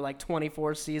up for like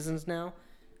 24 seasons now.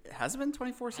 Has it been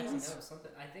 24 seasons?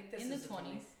 I think this In the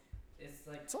 20s. It's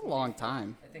like It's a long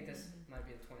time. I think this might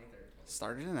be the 23rd.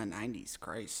 Started in the 90s.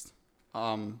 Christ.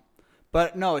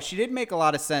 But no, she did make a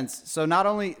lot of sense. So not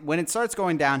only when it starts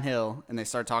going downhill and they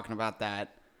start talking about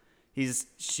that,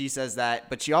 she says that,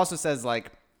 but she also says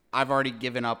like, I've already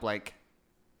given up. Like,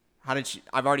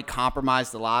 I've already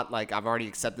compromised a lot. Like, I've already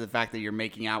accepted the fact that you're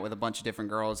making out with a bunch of different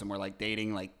girls and we're like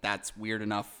dating. Like, that's weird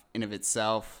enough in of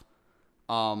itself.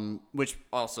 Which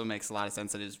also makes a lot of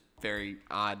sense. It is very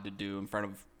odd to do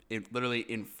literally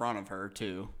in front of her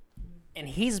too. And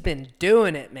he's been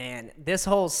doing it, man. This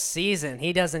whole season,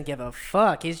 he doesn't give a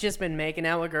fuck. He's just been making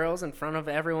out with girls in front of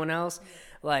everyone else.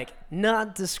 Like,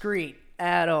 not discreet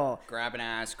at all. Grabbing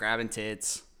ass, grabbing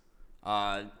tits,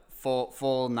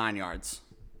 full 9 yards.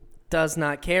 Does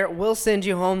not care. We'll send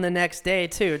you home the next day,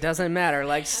 too. Doesn't matter.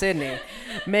 Like Sydney.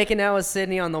 Making out with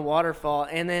Sydney on the waterfall.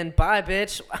 And then, bye,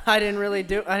 bitch. I didn't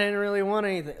really want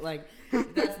anything. Like,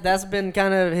 that's been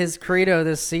kind of his credo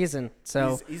this season.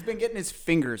 So he's been getting his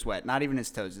fingers wet, not even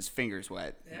his toes, his fingers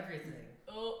wet. Everything.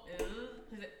 Oh, is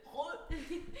it?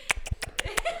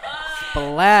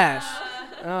 Splash.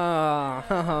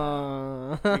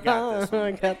 Oh, We got this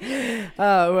one.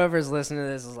 Whoever's listening to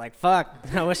this is like, fuck.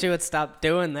 I wish he would stop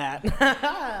doing that.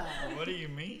 What do you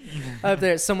mean? Up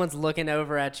there, someone's looking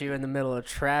over at you in the middle of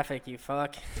traffic. You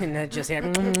fuck, and that just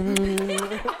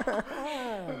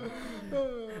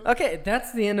Okay,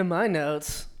 that's the end of my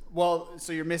notes. Well,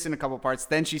 so you're missing a couple parts.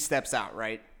 Then she steps out,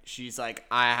 right? She's like,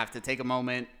 I have to take a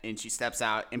moment, and she steps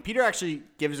out. And Peter actually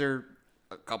gives her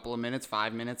a couple of minutes,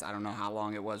 5 minutes. I don't know how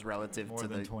long it was relative More to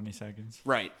than the 20 seconds.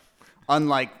 Right.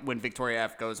 Unlike when Victoria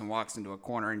F goes and walks into a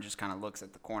corner and just kind of looks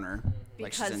at the corner.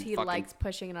 Like she's Because in he fucking- likes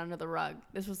pushing it under the rug.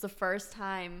 This was the first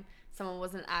time someone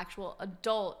was an actual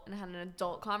adult and had an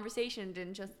adult conversation and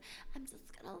didn't just, I'm just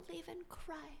going to leave and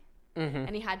cry. Mm-hmm.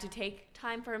 And he had to take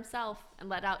time for himself and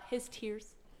let out his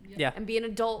tears Yeah, and be an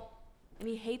adult. And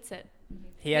he hates it.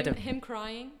 he had to. Him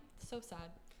crying, so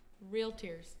sad. Real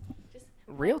tears. Just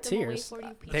Real wipe them away tears. for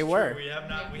you, piece They of were. We have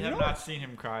not seen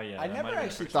him cry yet. I That never might have been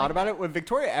actually the first thought time. about it. When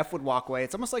Victoria F would walk away,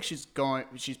 it's almost like she's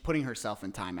putting herself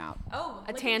in timeout. Oh,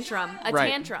 A tantrum. A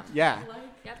Right. tantrum. Yeah.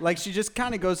 Yep. Like she just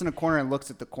kind of goes in a corner and looks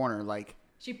at the corner like,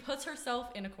 She puts herself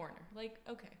in a corner. Like,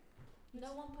 okay.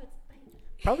 No one puts.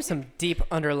 Probably some deep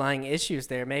underlying issues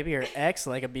there. Maybe her ex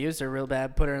like abused her real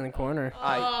bad, put her in the corner. Oh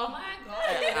my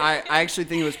god. I actually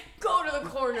think it was Go to the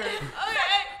corner.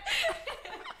 Okay.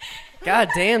 God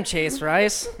damn, Chase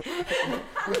Rice.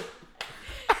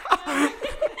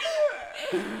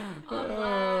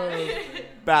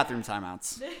 bathroom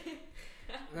timeouts.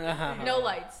 No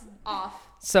lights. Off.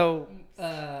 So,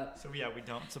 So yeah, we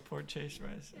don't support Chase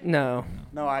Rice. no.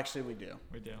 No, actually we do.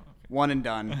 We do. Okay. One and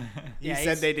done. He Yeah, said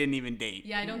he's- they didn't even date.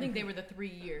 Yeah, I don't think they were the 3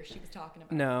 years she was talking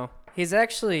about. No. He's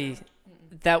actually,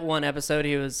 that one episode,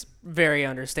 he was very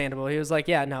understandable. He was like,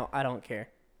 yeah, no, I don't care.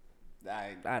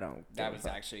 I don't. That give a was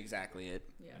fuck." actually exactly it.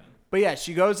 Yeah. But yeah,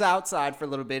 she goes outside for a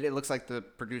little bit. It looks like the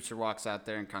producer walks out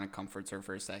there and kind of comforts her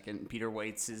for a second. Peter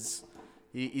waits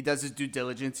he does his due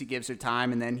diligence. He gives her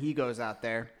time, and then he goes out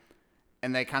there,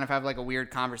 and they kind of have like a weird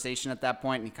conversation at that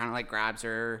point. And he kind of like grabs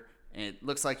her, and it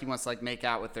looks like he wants to like make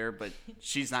out with her, but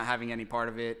she's not having any part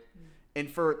of it.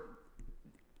 And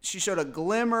she showed a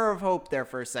glimmer of hope there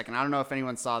for a second. I don't know if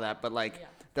anyone saw that, but like. Yeah.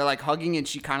 They're like hugging, and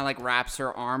she kind of like wraps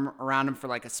her arm around him for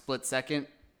like a split second,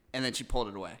 and then she pulled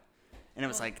it away. And it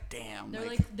was like, damn. They're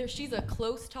Like, like, she's a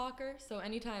close talker, so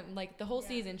anytime, like the whole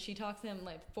season, she talks to him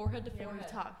like forehead to Yeah, forehead. we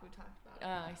talked about it.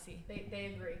 I see.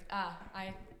 They agree.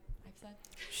 I've said.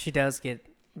 She does get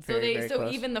very, very So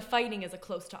close. even the fighting is a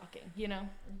close talking, you know?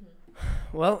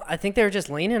 Well, I think they were just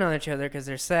leaning on each other because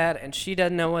they're sad, and she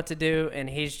doesn't know what to do, and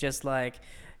he's just like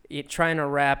trying to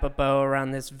wrap a bow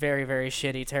around this very, very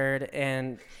shitty turd,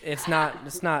 and it's not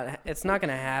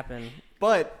gonna happen.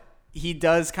 but he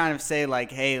does kind of say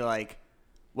like, hey, like,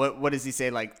 what does he say?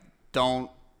 Like,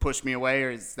 don't push me away,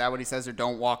 or is that what he says? Or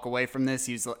don't walk away from this?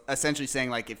 He's essentially saying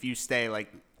like, if you stay,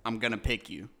 like, I'm gonna pick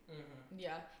you.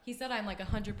 Yeah. He said I'm like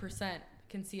 100%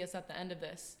 can see us at the end of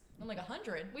this. I'm like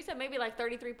 100. We said maybe like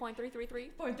 33.333.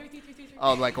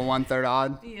 Oh, like a 1/3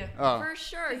 odd. Yeah. Oh, For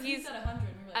sure. He He's said 100.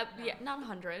 We were like, no. yeah, not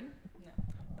 100.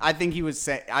 I think he was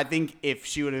say. I think if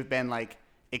she would have been like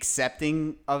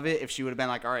accepting of it, if she would have been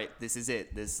like, all right, this is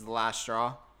it, this is the last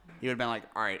straw, he would have been like,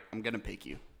 all right, I'm gonna pick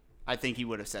you. I think he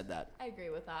would have said that. I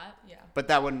agree with that. Yeah. But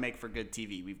that wouldn't make for good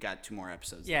TV. We've got 2 more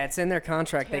episodes. Yeah, it's in their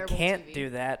contract. Terrible they can't TV. do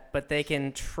that, but they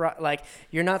can try. Like,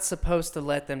 you're not supposed to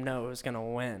let them know who's gonna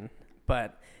win,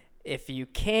 but if you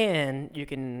can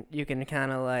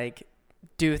kind of like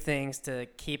do things to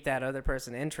keep that other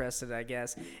person interested, I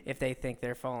guess, if they think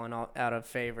they're falling out of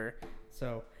favor.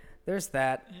 So there's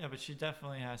that. Yeah, but she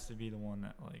definitely has to be the one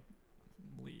that like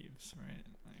leaves, right?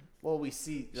 Like, Well, we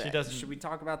see. She doesn't- Should we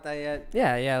talk about that yet?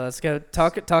 Yeah. Let's go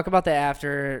talk about the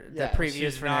after the Yeah, previews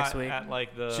She's for not next week. at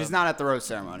like the. She's not at the rose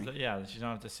ceremony. Yeah, she's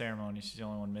not at the ceremony. She's the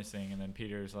only one missing, and then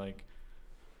Peter's like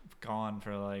gone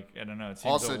for like I don't know. It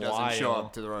seems Also a doesn't while. show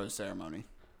up to the rose ceremony.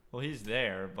 Well, he's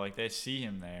there, but like they see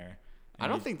him there. I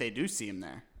don't think they do see him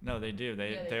there. No, they do. Yeah,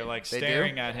 they They're do. like They do?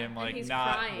 staring at him, And like he's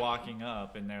not crying. walking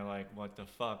up, and they're like, "What the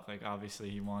fuck?" Like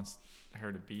obviously he wants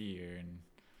her to be here, and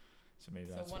so maybe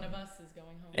So that's one why. of us is going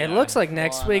home. It Yeah. looks like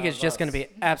next One week of is just going to us.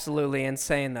 be absolutely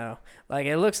insane, though. Like,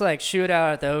 it looks like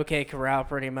shootout at the OK Corral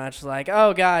pretty much. Like,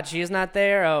 oh, God, she's not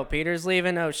there. Oh, Peter's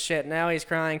leaving. Oh, shit, now he's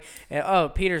crying. And, oh,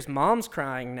 Peter's mom's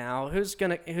crying now. Who's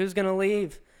gonna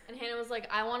leave? And Hannah was like,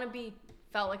 I want to be,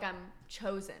 felt like I'm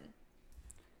chosen.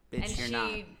 Bitch, And you're she,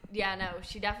 not. yeah, no,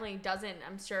 she definitely doesn't.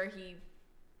 I'm sure he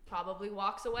probably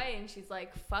walks away and she's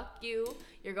like, fuck you.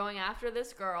 You're going after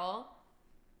this girl,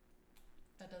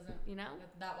 That doesn't. you know?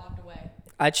 That walked away.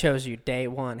 I chose you day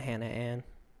one, Hannah Ann.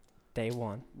 Day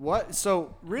one. What?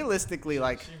 So realistically,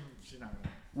 like, She's not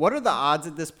gonna. what are the odds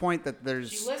at this point that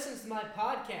there's listens to my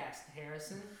podcast,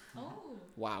 Harrison. Oh.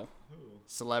 wow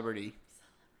celebrity?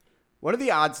 What are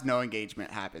the odds no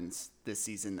engagement happens this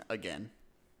season again?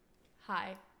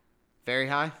 Hi. Very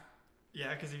high.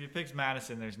 Yeah, because if he picks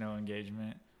Madison, there's no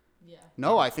engagement. Yeah.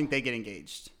 No, I think they get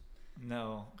engaged.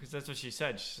 No, because that's what she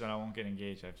said. She said I won't get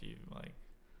engaged after you like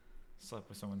slept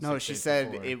with someone. No, 6 she days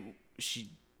said before. it. She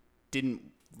didn't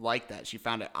like that. She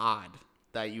found it odd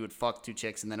that you would fuck 2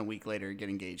 chicks and then a week later get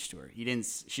engaged to her. She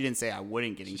didn't say I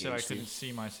wouldn't get She engaged said I to you. couldn't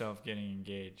see myself getting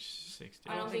engaged 6 days.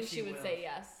 I don't think she would say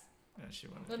yes. Yeah, she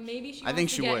wouldn't. But maybe she I wants think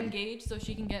to she get would. engaged so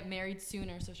she can get married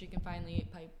sooner so she can finally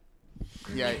eat pipe.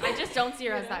 Yeah, I just don't see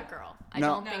her as that girl. I No.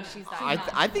 don't think she's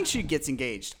that. I think she gets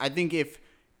engaged. I think if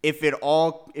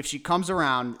she comes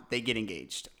around, they get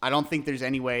engaged. I don't think there's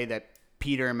any way that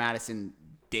Peter and Madison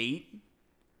date.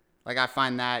 Like, I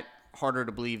find that harder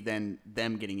to believe than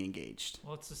them getting engaged.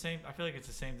 Well, it's the same. I feel like it's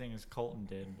the same thing as Colton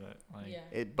did, but like.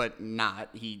 Yeah. But not.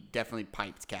 He definitely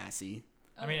piped Cassie.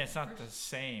 I mean, it's not the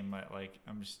same. But like,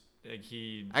 I'm just like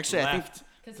he Actually, I think- left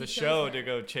 'Cause the he chose show her. to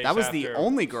go chase. That was after, the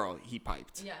only girl he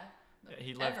piped. Yeah. Yeah,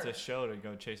 he left Ever. the show to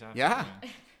go chase after. Yeah.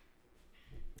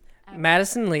 her.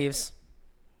 Madison leaves.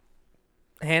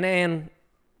 Hannah Ann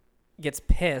gets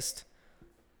pissed,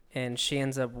 and she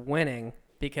ends up winning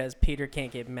because Peter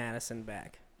can't get Madison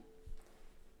back.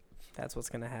 That's what's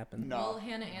gonna happen. Will No.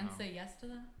 Hannah Ann say yes to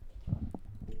that?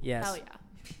 Yes. Hell yeah.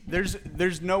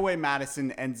 There's no way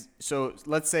Madison ends. So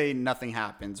let's say nothing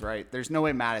happens, right? There's no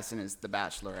way Madison is the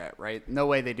Bachelorette, right? No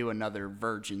way they do another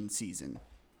virgin season.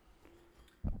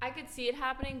 I could see it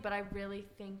happening, but I really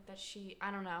think that I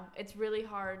don't know. It's really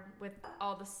hard with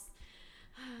all this.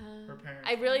 Her parents.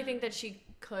 I really think that she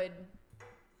could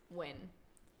win.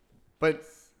 But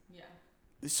Yeah.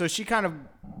 so she kind of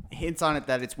hints on it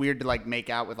that it's weird to like make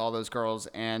out with all those girls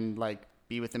and like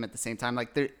be with them at the same time.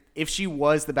 Like, if she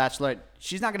was the Bachelorette,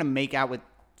 she's not gonna make out with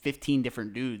 15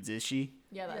 different dudes, is she?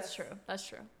 Yeah, that's true. That's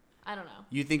true. I don't know.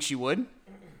 You think she would?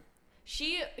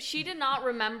 She did not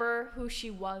remember who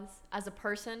she was as a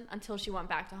person until she went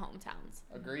back to hometowns.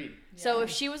 Agreed. So if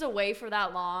she was away for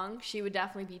that long, she would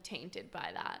definitely be tainted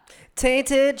by that.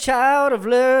 Tainted child of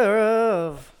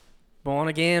love, born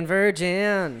again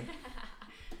virgin.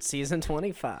 Season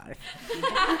 25.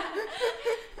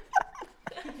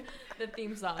 The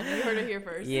theme song. You heard it here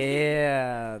first.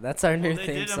 Yeah, that's our new Well, they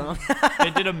theme did song.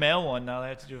 They did a male one. Now they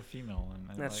have to do a female one.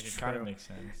 And, That's like, it kind true. of makes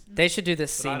sense. They should do the But I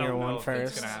senior don't know one if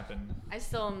first. It's gonna happen. I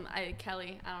still am.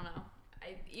 Kelly. I don't know.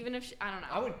 Even if I don't know.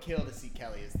 I would kill to see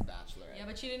Kelly as the Bachelorette. Yeah,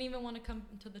 but she didn't even want to come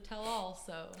to the tell-all,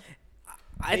 so.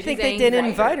 I They think didn't they did invite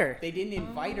invite her. They didn't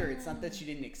invite her. It's not that she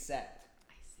didn't accept.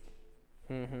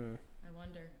 Mm-hmm. I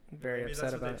wonder. Very Maybe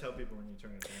upset that's what about they it. tell people when you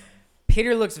turn it down.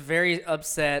 Peter looks very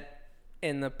upset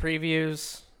in the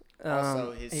previews.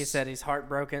 Also, He said he's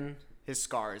heartbroken. His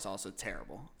scar is also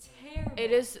terrible. Terrible.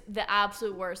 It is the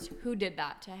absolute worst. Who did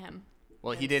that to him?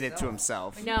 Well, he did it to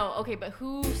himself. No, okay, but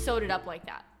who sewed it up like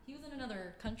that? He was in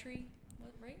another country,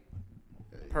 right?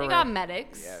 They got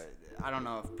medics. Yeah, I don't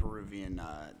know if Peruvian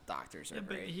doctors are Yeah,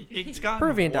 but great. it's gotten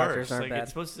Peruvian worse. doctors aren't like, bad.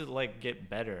 It's supposed to like get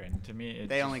better, and to me, it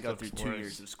They just only go looks through 2 worse.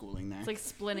 years of schooling there. It's like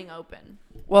splitting open.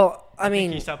 Well, I think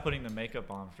mean, he stopped putting the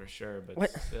makeup on for sure, but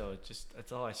What? still,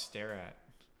 that's all I stare at.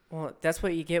 well, that's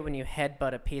what you get when you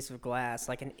headbutt a piece of glass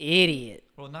like an idiot.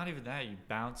 Well, not even that. You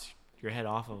bounce your head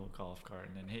off of a golf cart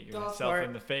and then hit Golf yourself cart.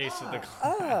 in the face with the golf.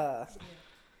 Ah.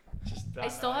 Just I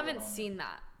that still bad. haven't seen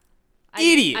that.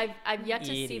 Idiot. I've yet to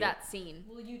see Idiot. that scene.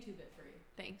 We'll YouTube it for you.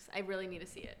 Thanks. I really need to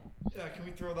see it. Yeah, can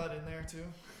we throw that in there too?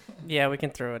 Yeah, we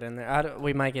can throw it in there.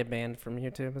 We might get banned from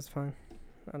YouTube. It's fine.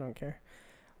 I don't care.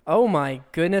 Oh my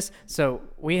goodness. So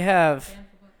we have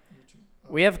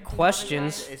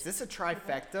questions. Is this a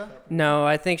trifecta? No,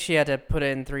 I think she had to put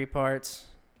it in 3 parts.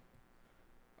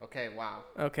 Okay, wow.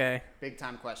 Okay. Big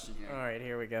time question here. All right,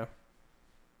 here we go.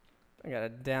 I got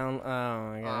it down.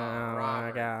 Oh my god.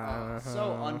 Robert.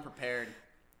 So unprepared.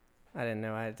 I didn't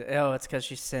know I had to. Oh, it's because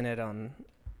she sent it on.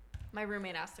 My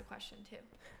roommate asked a question too.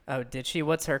 Oh, did she?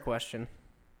 What's her question?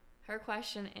 Her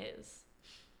question is,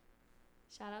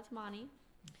 shout out to Monty.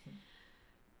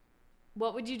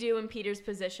 What would you do in Peter's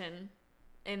position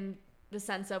in the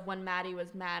sense of when Maddie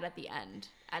was mad at the end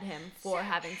at him for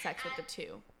having sex with the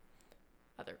 2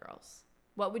 other girls?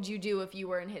 What would you do if you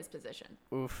were in his position?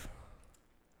 Oof.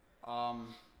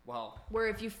 Well, Where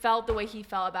if you felt the way he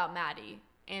felt about Maddie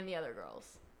and the other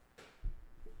girls.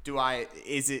 do I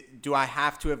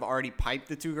have to have already piped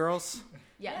the 2 girls?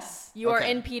 Yes. You are Okay.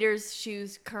 in Peter's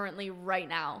shoes currently right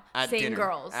now. At Same dinner.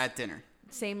 girls. At dinner.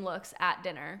 Same looks at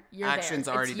dinner. You're Action's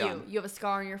there. already It's you. done. You have a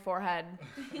scar on your forehead.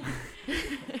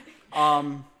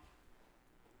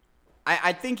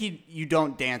 I think you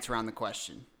don't dance around the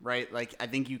question, right? Like, I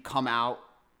think you come out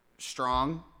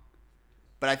strong,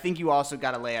 but I think you also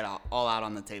got to lay it all out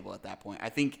on the table at that point. I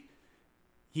think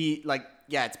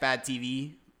it's bad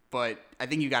TV, but I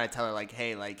think you got to tell her, like,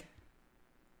 hey, like,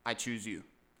 I choose you.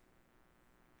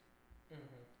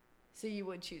 So you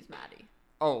would choose Maddie.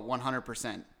 Oh,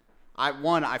 100%.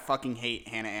 I fucking hate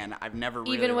Hannah Ann. I've never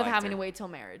really Even with liked having her. to wait till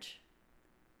marriage.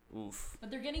 Oof.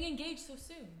 But they're getting engaged so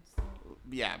soon. So.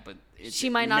 Yeah, but it's She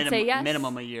might not say yes.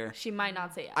 Minimum a year. She might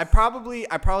not say yes. I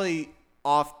probably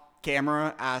off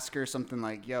camera ask her something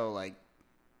like, "Yo, like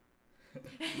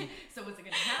So what's it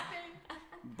gonna happen?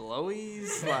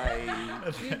 blowies,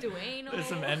 like You do anal. There's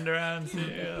some end arounds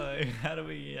here. Like, how do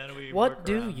we What work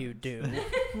do around you this?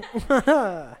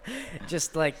 do?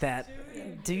 Just like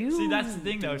that. Do you? See, that's the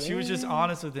thing, though. do She was just it?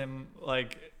 honest with him.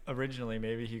 Like, originally,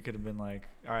 maybe he could have been like,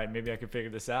 all right, maybe I could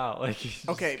figure this out. Like, you just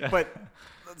okay, gotta, but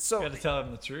so gotta tell him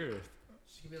the truth.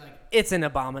 It's an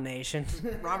abomination.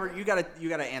 Robert, you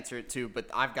gotta answer it too. But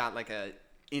I've got like a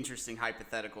interesting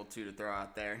hypothetical too to throw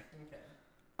out there.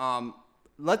 Okay.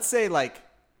 Let's say like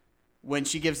when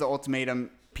she gives the ultimatum,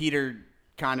 Peter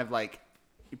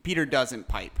doesn't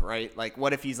pipe, right? Like,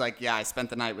 what if he's like, yeah, I spent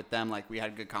the night with them, like we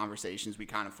had good conversations, we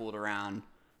kind of fooled around,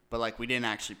 but like we didn't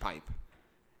actually pipe.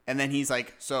 And then he's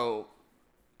like, so,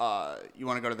 you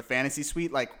want to go to the fantasy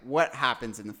suite? Like, what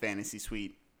happens in the fantasy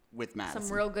suite with Madison?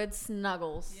 Some real good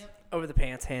snuggles. Yep. Over the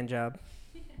pants hand job.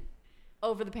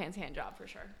 Over the pants hand job for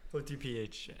sure.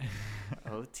 OTPH.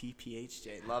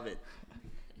 OTPHJ, love it.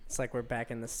 It's like we're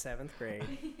back in the 7th grade.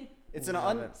 It's an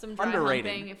Love it. Some dry underrated.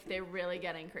 humping if they're really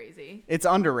getting crazy. It's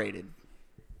underrated.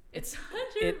 It's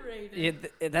It,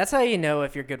 underrated. that's how you know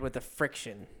if you're good with the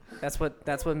friction. That's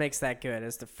what makes that good.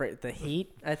 Is the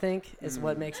heat? I think is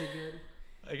what makes it good.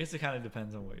 I guess it kind of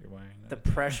depends on what you're wearing. The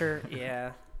pressure,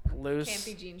 yeah, loose.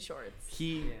 Campy jean shorts.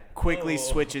 He quickly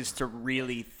switches to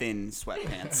really thin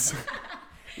sweatpants.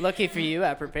 Lucky for you,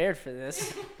 I prepared for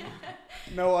this.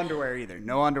 No underwear either.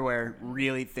 No underwear,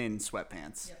 really thin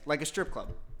sweatpants. Like a strip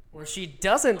club. Where she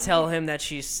doesn't tell him that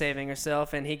she's saving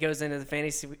herself, and he goes into the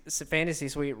fantasy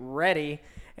suite ready,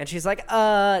 and she's like,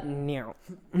 no.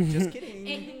 Just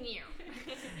kidding.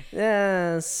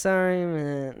 Yeah, sorry,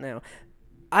 man. No.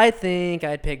 I think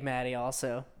I'd pick Maddie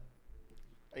also.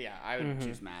 Yeah, I would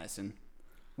choose Madison.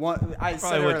 One, I said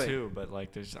Probably would earlier. too, but like,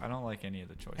 I don't like any of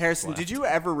the choices. Harrison, left. did you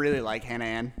ever really like Hannah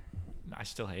Ann? I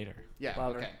still hate her. Yeah,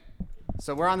 Love her. okay.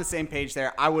 So we're on the same page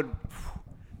there.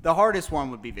 The hardest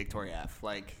one would be Victoria F.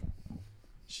 Like,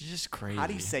 She's just crazy. how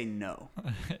do you say no?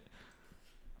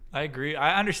 I agree.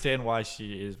 I understand why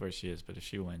she is where she is, but if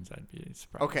she wins, I'd be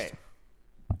surprised. Okay.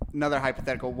 Another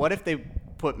hypothetical. What if they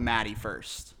put Maddie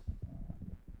first?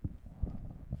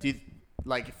 Do you,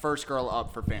 like, first girl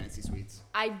up for fantasy suites?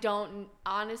 I don't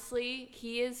honestly.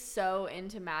 He is so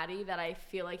into Maddie that I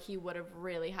feel like he would have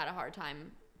really had a hard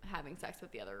time having sex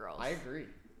with the other girls. I agree.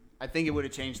 I think it would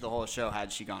have changed the whole show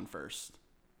had she gone first.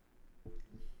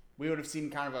 We would have seen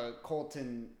kind of a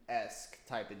Colton-esque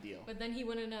type of deal. But then he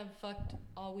wouldn't have fucked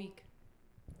all week.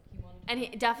 He wanted. And he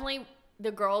definitely,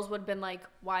 the girls would have been like,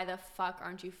 why the fuck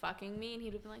aren't you fucking me? And he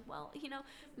would have been like, well,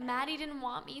 Maddie didn't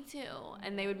want me to.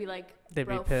 And they would be like, They'd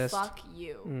be bro, pissed. fuck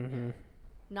you. Mm-hmm.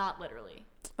 Not literally.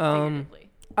 Um, Figuratively.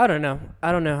 I don't know.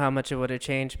 I don't know how much it would have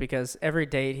changed because every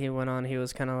date he went on, he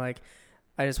was kind of like,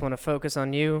 I just want to focus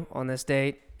on you on this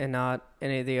date and not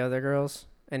any of the other girls.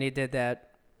 And he did that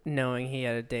knowing he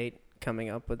had a date coming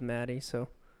up with Maddie. So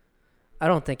I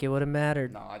don't think it would have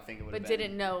mattered. No, I think it would have But been.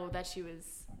 didn't know that she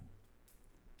was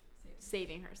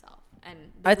saving herself. And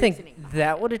I reasoning think behind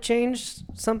that it. would have changed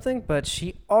something, but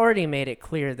she already made it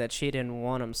clear that she didn't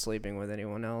want him sleeping with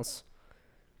anyone else,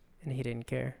 and he didn't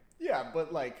care. Yeah,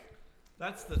 but like,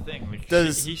 That's the thing. Like,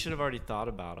 Does- he should have already thought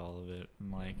about all of it,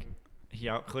 and like he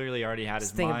clearly already had his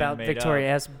This thing mind about made Victoria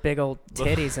up. has big old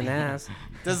titties and ass.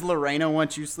 does Lorena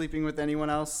want you sleeping with anyone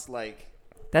else? Like,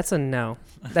 That's a no.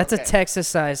 That's Okay. a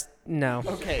Texas-sized no.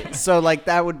 okay, so like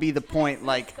that would be the point.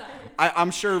 Like,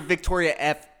 I'm sure Victoria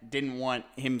F didn't want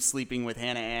him sleeping with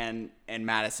Hannah Ann and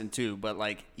Madison too, but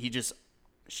like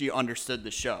she understood the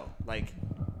show. Like,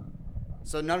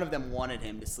 so none of them wanted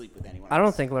him to sleep with anyone else. I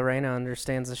don't think Lorena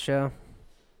understands the show.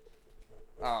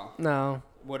 Oh, No.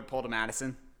 would have pulled a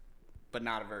Madison, but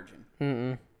not a virgin.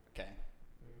 Mm-mm. Okay.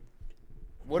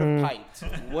 Would have piped.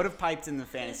 Would have piped in the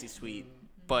fantasy suite,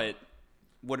 but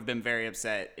would have been very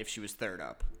upset if she was third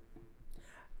up.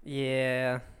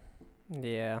 Yeah.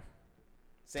 Yeah.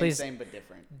 Same, Please. same, but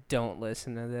different. Don't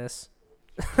listen to this.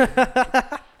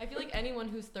 I feel like anyone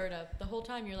who's third up, the whole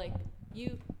time you're like,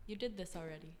 you did this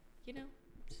already, you know?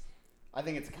 I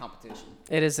think it's a competition.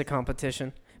 It is a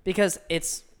competition because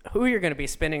it's who you're going to be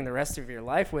spending the rest of your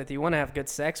life with. You want to have good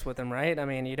sex with them, right? I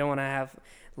mean, you don't want to have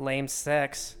lame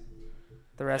sex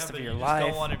the rest Yeah, of but your you life. just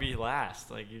don't want to be last.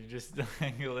 Like you just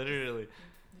like, literally.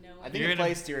 No. I think You're it gonna-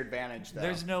 plays to your advantage, though.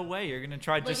 There's no way you're gonna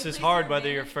try Like, just it as plays hard your whether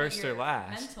you're advantage, but first or your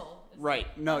last. mental is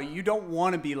Right. No, you don't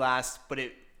want to be last, but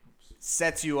it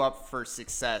sets you up for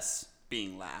success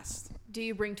being last. Do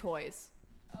you bring toys?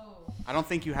 Oh, I don't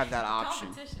think you have that option.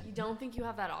 competition. You don't think you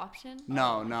have that option?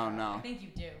 No, no, I no. think you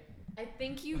do. I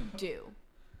think you do.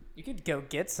 You could go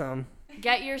get some.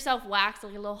 Get yourself waxed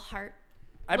like a little heart.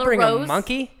 I'd Little bring rose? a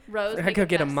monkey. Rose. I'd make go it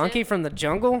get a festive. monkey from the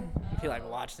jungle. If you like,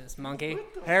 watch this monkey.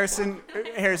 Harrison, do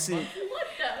you, What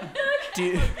do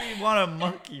you want a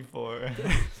monkey for?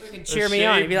 You can cheer me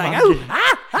on. You'd be like, shaved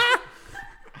oh,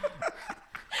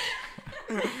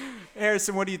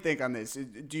 Harrison, what do you think on this?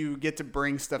 Do you get to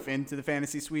bring stuff into the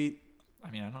fantasy suite? I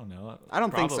mean, I don't know. I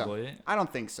don't Probably. think so. I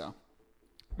don't think so.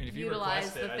 I mean, if you Utilize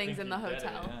request it, the I things think in the you'd get it,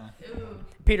 hotel. yeah. Ooh.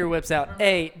 Peter whips out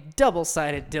a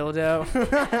double-sided dildo.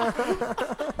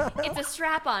 It's a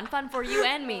strap-on, fun for you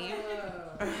and me.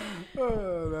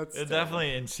 Oh, that's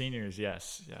Definitely in seniors,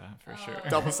 yes, yeah, for sure.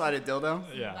 double-sided dildo.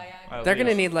 Yeah, Viagra. at They're gonna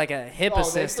least. need like a hip Oh,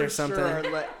 they assist for or something.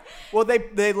 sure are well,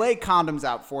 they lay condoms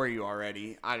out for you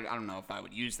already. I don't know if I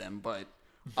would use them, but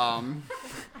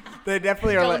they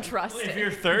definitely are. Don't trust If it. you're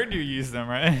third, you use them,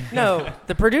 right? No,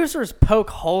 the producers poke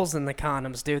holes in the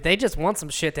condoms, dude. They just want some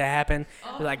shit to happen.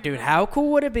 They're like, dude, how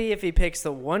cool would it be if he picks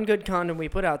the one good condom we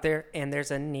put out there and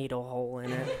there's a needle hole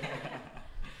in it?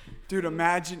 Dude,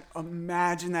 imagine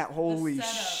that. Holy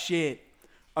setup. shit!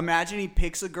 Imagine he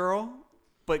picks a girl,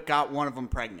 but got one of them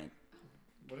pregnant.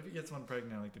 What if he gets one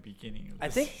pregnant at, like the beginning? Of I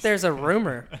this think season? there's a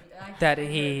rumor that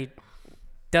he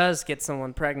does get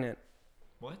someone pregnant.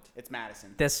 What? It's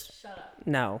Madison. This, Shut up.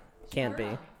 no, can't be.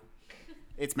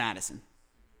 It's Madison.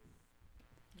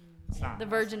 It's not. The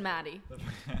Virgin Maddie.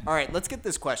 All right, let's get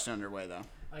this question underway, though.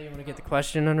 Oh, you want to get the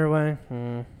question underway?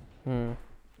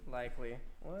 Likely.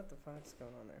 What the fuck's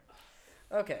going on there?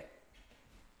 Okay.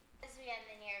 As we end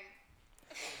in here,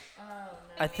 Oh,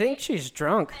 no. I think she's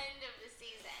drunk. end of the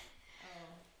season,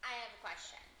 I have a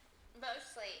question.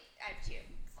 Mostly, I have two.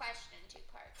 Question in 2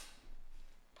 parts.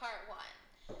 Part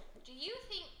 1. Do you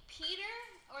think Peter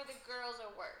or the girls are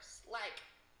worse? Like,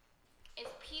 is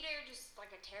Peter just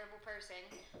like a terrible person?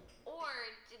 Or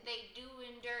did they do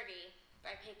him dirty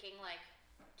by picking, like,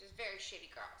 just very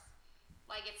shitty girls?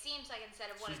 Like, it seems like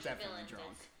instead of one or She's two definitely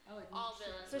villains, drunk. it's all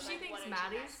villains. So with, she like, thinks one or two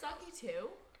Maddie's nice girls. sucky too?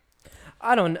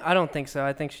 I don't think so.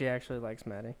 I think she actually likes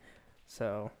Maddie.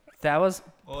 So that was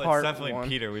Well, part it's definitely one.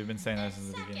 Peter. We've been saying that And since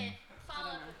the second, beginning.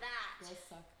 follow up with that. Girls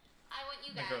suck. I want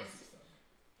you The guys girls.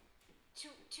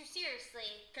 to seriously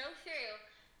go through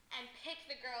and pick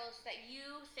the girls that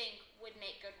you think would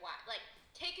make good wives. Like,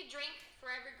 take a drink for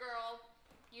every girl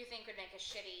you think would make a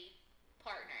shitty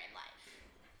partner in life.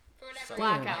 For whatever reason,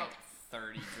 Blackout. like,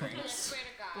 30 I drinks. swear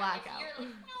to God. Blackout. If you're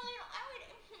like, no, I would.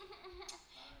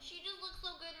 She just looks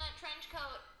so good in that trench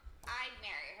coat. I'd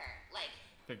marry her. Like,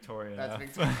 Victoria. That's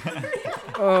yeah. Victoria.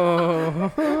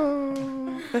 Oh.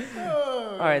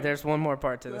 All right, there's one more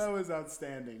part to this. That was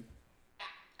outstanding.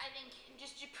 I think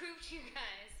just to prove to you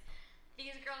guys,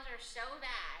 these girls are so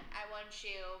bad. I want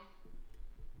you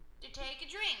to take a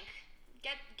drink.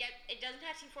 Get. It doesn't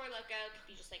have to be Four Loko. It could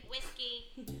be just like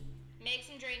whiskey. Make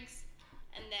some drinks,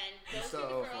 and then go So, through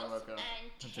the Four girls Loko. and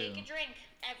take do. a drink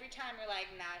every time. You're like,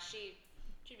 nah, she'd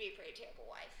be a pretty terrible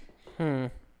wife. Hmm.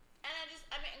 And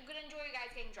I'm gonna enjoy you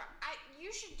guys getting drunk.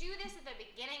 You should do this at the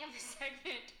beginning of the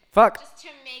segment, Fuck. just to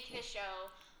make the show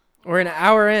We're an more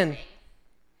hour in. interesting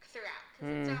throughout.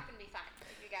 Because it's not going to be fun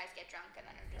if you guys get drunk and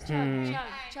then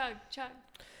are just Chug.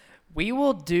 We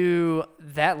will do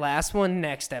that last one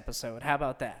next episode. How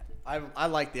about that? I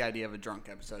like the idea of a drunk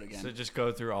episode again. So just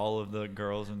go through all of the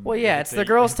girls and. Well, yeah, it's the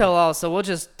girls tell all, so we'll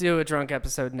just do a drunk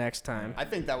episode next time. I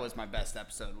think that was my best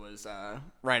episode. Was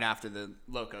right after the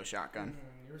Loco shotgun.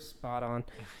 You're spot on.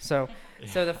 So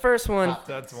the first one.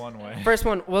 That's one way. First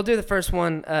one, we'll do the first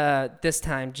one this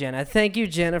time, Jenna. Thank you,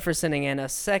 Jenna, for sending in a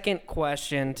second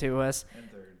question to us. And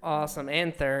third. Awesome.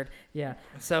 And third. Yeah.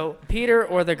 So, Peter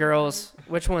or the girls,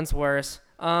 which one's worse?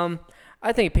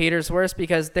 I think Peter's worse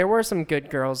because there were some good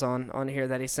girls on here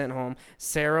that he sent home.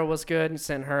 Sarah was good,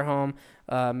 sent her home.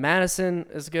 Madison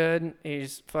is good.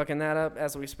 He's fucking that up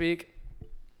as we speak.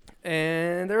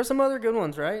 And there were some other good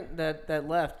ones, right, that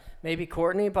left. Maybe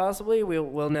Courtney, possibly.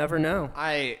 We'll never know.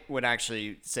 I would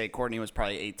actually say Courtney was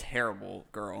probably a terrible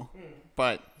girl,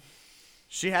 but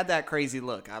she had that crazy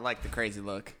look. I like the crazy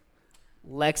look.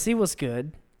 Lexi was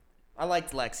good. I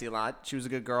liked Lexi a lot. She was a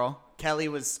good girl. Kelly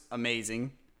was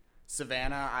amazing.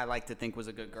 Savannah, I like to think, was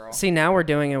a good girl. See, now we're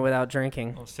doing it without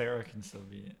drinking. Well, Sarah can still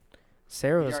be it.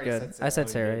 Sarah was already good. said Sarah. I said Oh,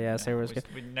 Sarah. you Yeah, did? Sarah was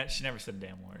We- good. she never said a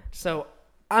damn word. So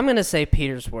I'm going to say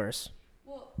Peter's worse.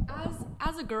 Well,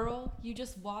 as a girl, you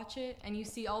just watch it and you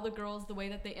see all the girls, the way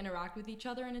that they interact with each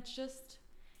other, and it's a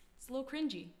little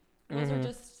cringy. Girls are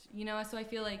just, so I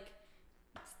feel like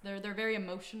they're very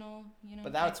emotional,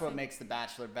 But that's type what thing. makes The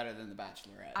Bachelor better than The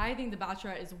Bachelorette. I think The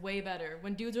Bachelorette is way better.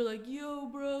 When dudes are like, "Yo,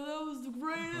 bro, that was the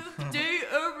greatest day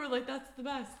ever," like that's the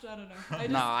best. I don't know.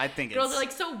 No, I think girls it's... are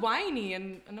like so whiny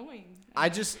and annoying.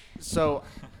 So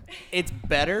it's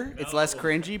better, it's less No.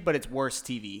 cringy, but it's worse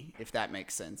TV, if that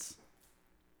makes sense.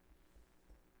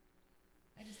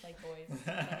 I just like boys.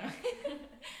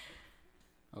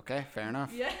 Okay, fair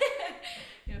enough. Yeah.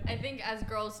 I think as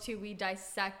girls too, we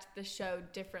dissect the show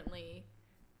differently.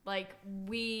 Like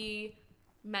we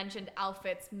mentioned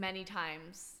outfits many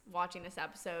times watching this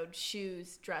episode: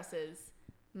 shoes, dresses,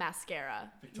 mascara.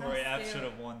 Victoria F Mascara. should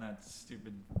have won that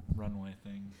stupid runway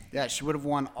thing. Yeah, she would have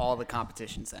won all the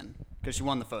competitions then, because she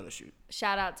won the photo shoot.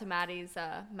 Shout out to Maddie's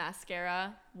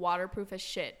mascara, waterproof as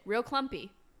shit, real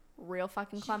clumpy, real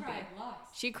fucking clumpy.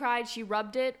 She cried. She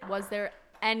rubbed it. Was there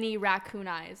any raccoon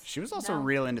eyes? She was also No.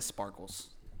 real into sparkles.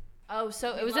 Oh,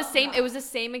 so We it was the love same. that. It was the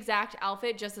same exact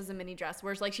outfit, just as a mini dress.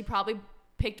 Whereas like she probably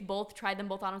picked both, tried them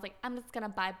both on. Was like, I'm just gonna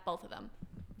buy both of them.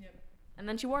 Yep. And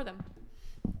then she wore them.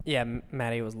 Yeah,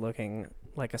 Maddie was looking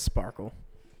like a sparkle,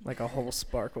 like a whole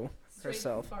sparkle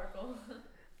herself. Sparkle.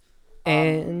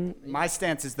 And My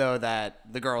stance is, though, that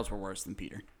the girls were worse than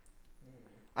Peter.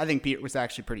 I think Peter was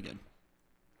actually pretty good.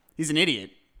 He's an idiot,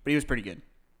 but he was pretty good.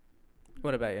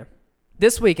 what about you?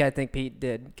 This week, I think Pete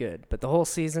did good, but the whole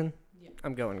season,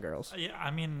 I'm going girls. Yeah, I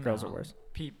mean, Girls are worse.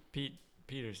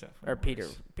 Peter's definitely Or Peter.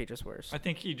 worse. Peter's worse. I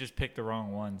think he just picked the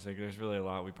wrong ones. Like, there's really a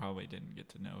lot we probably didn't get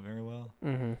to know very well.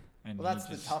 Mm-hmm. And Well, that's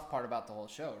he just, the tough part about the whole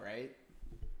show, right?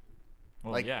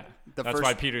 Well, like, yeah, the that's first-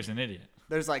 why Peter's an idiot.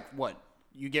 There's like, what?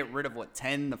 You get rid of,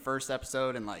 10 the first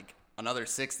episode and, another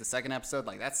 6 the second episode?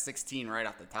 Like, that's 16 right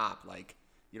off the top. Like,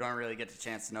 you don't really get the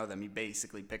chance to know them. You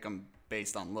basically pick them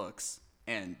based on looks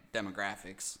and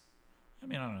demographics. I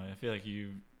mean, I don't know. I feel like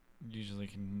you usually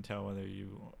can tell whether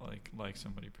you like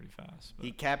somebody pretty fast. But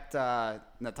He kept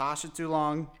Natasha too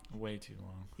long. way too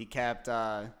long. He kept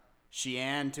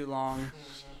Sheehan too long.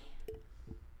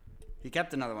 He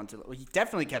kept another one too long. He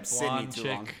definitely kept Sydney Blonde too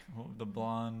chick, long. the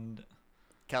blonde.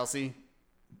 Kelsey.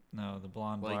 No, the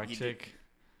blonde Well, black he did- chick.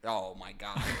 Oh my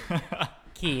God.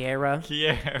 Kiera.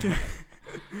 Kiera.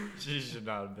 She should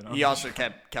not have been on. He the also show.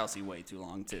 kept Kelsey way too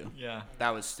long too. Yeah. That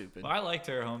was stupid. Well, I liked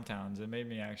her hometowns. It made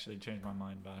me actually change my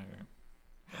mind about her.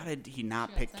 How did he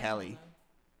not She pick got sent Kelly? home,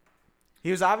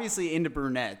 He was obviously into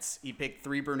brunettes. He picked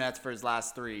 3 brunettes for his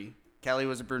last 3. Kelly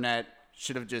was a brunette.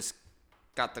 Should have just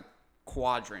got the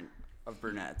quadrant of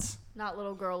brunettes. Not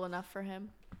little girl enough for him.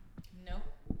 though. No.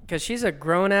 Because she's a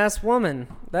grown-ass woman.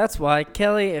 That's why.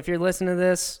 Kelly, if you're listening to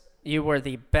this, you were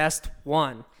the best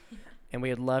one. And we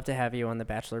would love to have you on the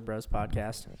Bachelor Bros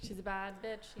podcast. She's a bad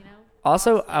bitch, you know.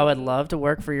 Also, I would love to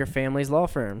work for your family's law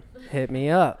firm. Hit me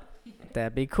up.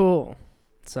 That'd be cool.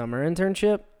 Summer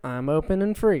internship, I'm open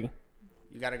and free.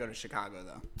 You got to go to Chicago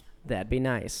though. That'd be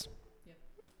nice. Yep.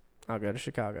 I'll go to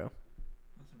Chicago.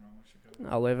 Nothing wrong with Chicago.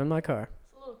 I'll live in my car.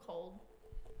 It's a little cold.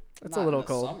 It's Not a little in the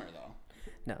cold. Summer though.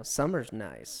 No, summer's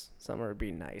nice. Summer would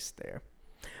be nice there.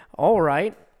 All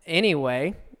right.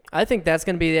 Anyway, I think that's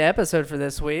going to be the episode for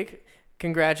this week.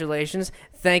 Congratulations.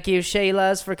 Thank you,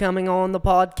 Shaylas, for coming on the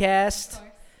podcast. Of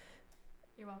course.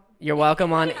 You're welcome. You're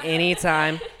welcome on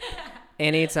anytime.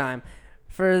 Anytime.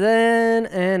 For then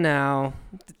and now.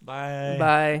 Bye.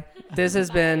 Bye. This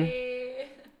has been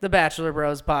Bye. the Bachelor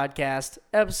Bros podcast,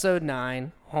 episode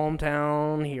 9,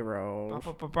 Hometown Hero.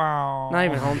 Not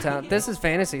even hometown. This is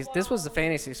fantasy. This was the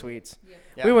fantasy suites.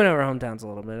 Yeah. We went over hometowns a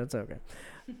little bit. It's okay.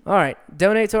 All right.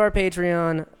 Donate to our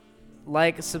Patreon.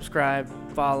 Like, subscribe,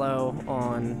 follow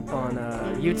on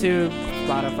YouTube,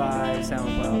 Spotify,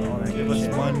 SoundCloud, all that good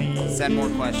shit. Money. Send more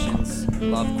questions.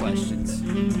 Love questions.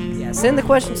 Yeah, send the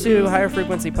questions to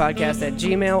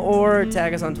higherfrequencypodcast@gmail or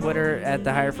tag us on Twitter at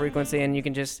the Higher Frequency, and you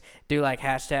can just do like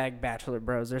hashtag Bachelor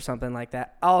Bros or something like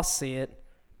that. I'll see it.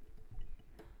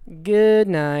 Good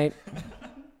night.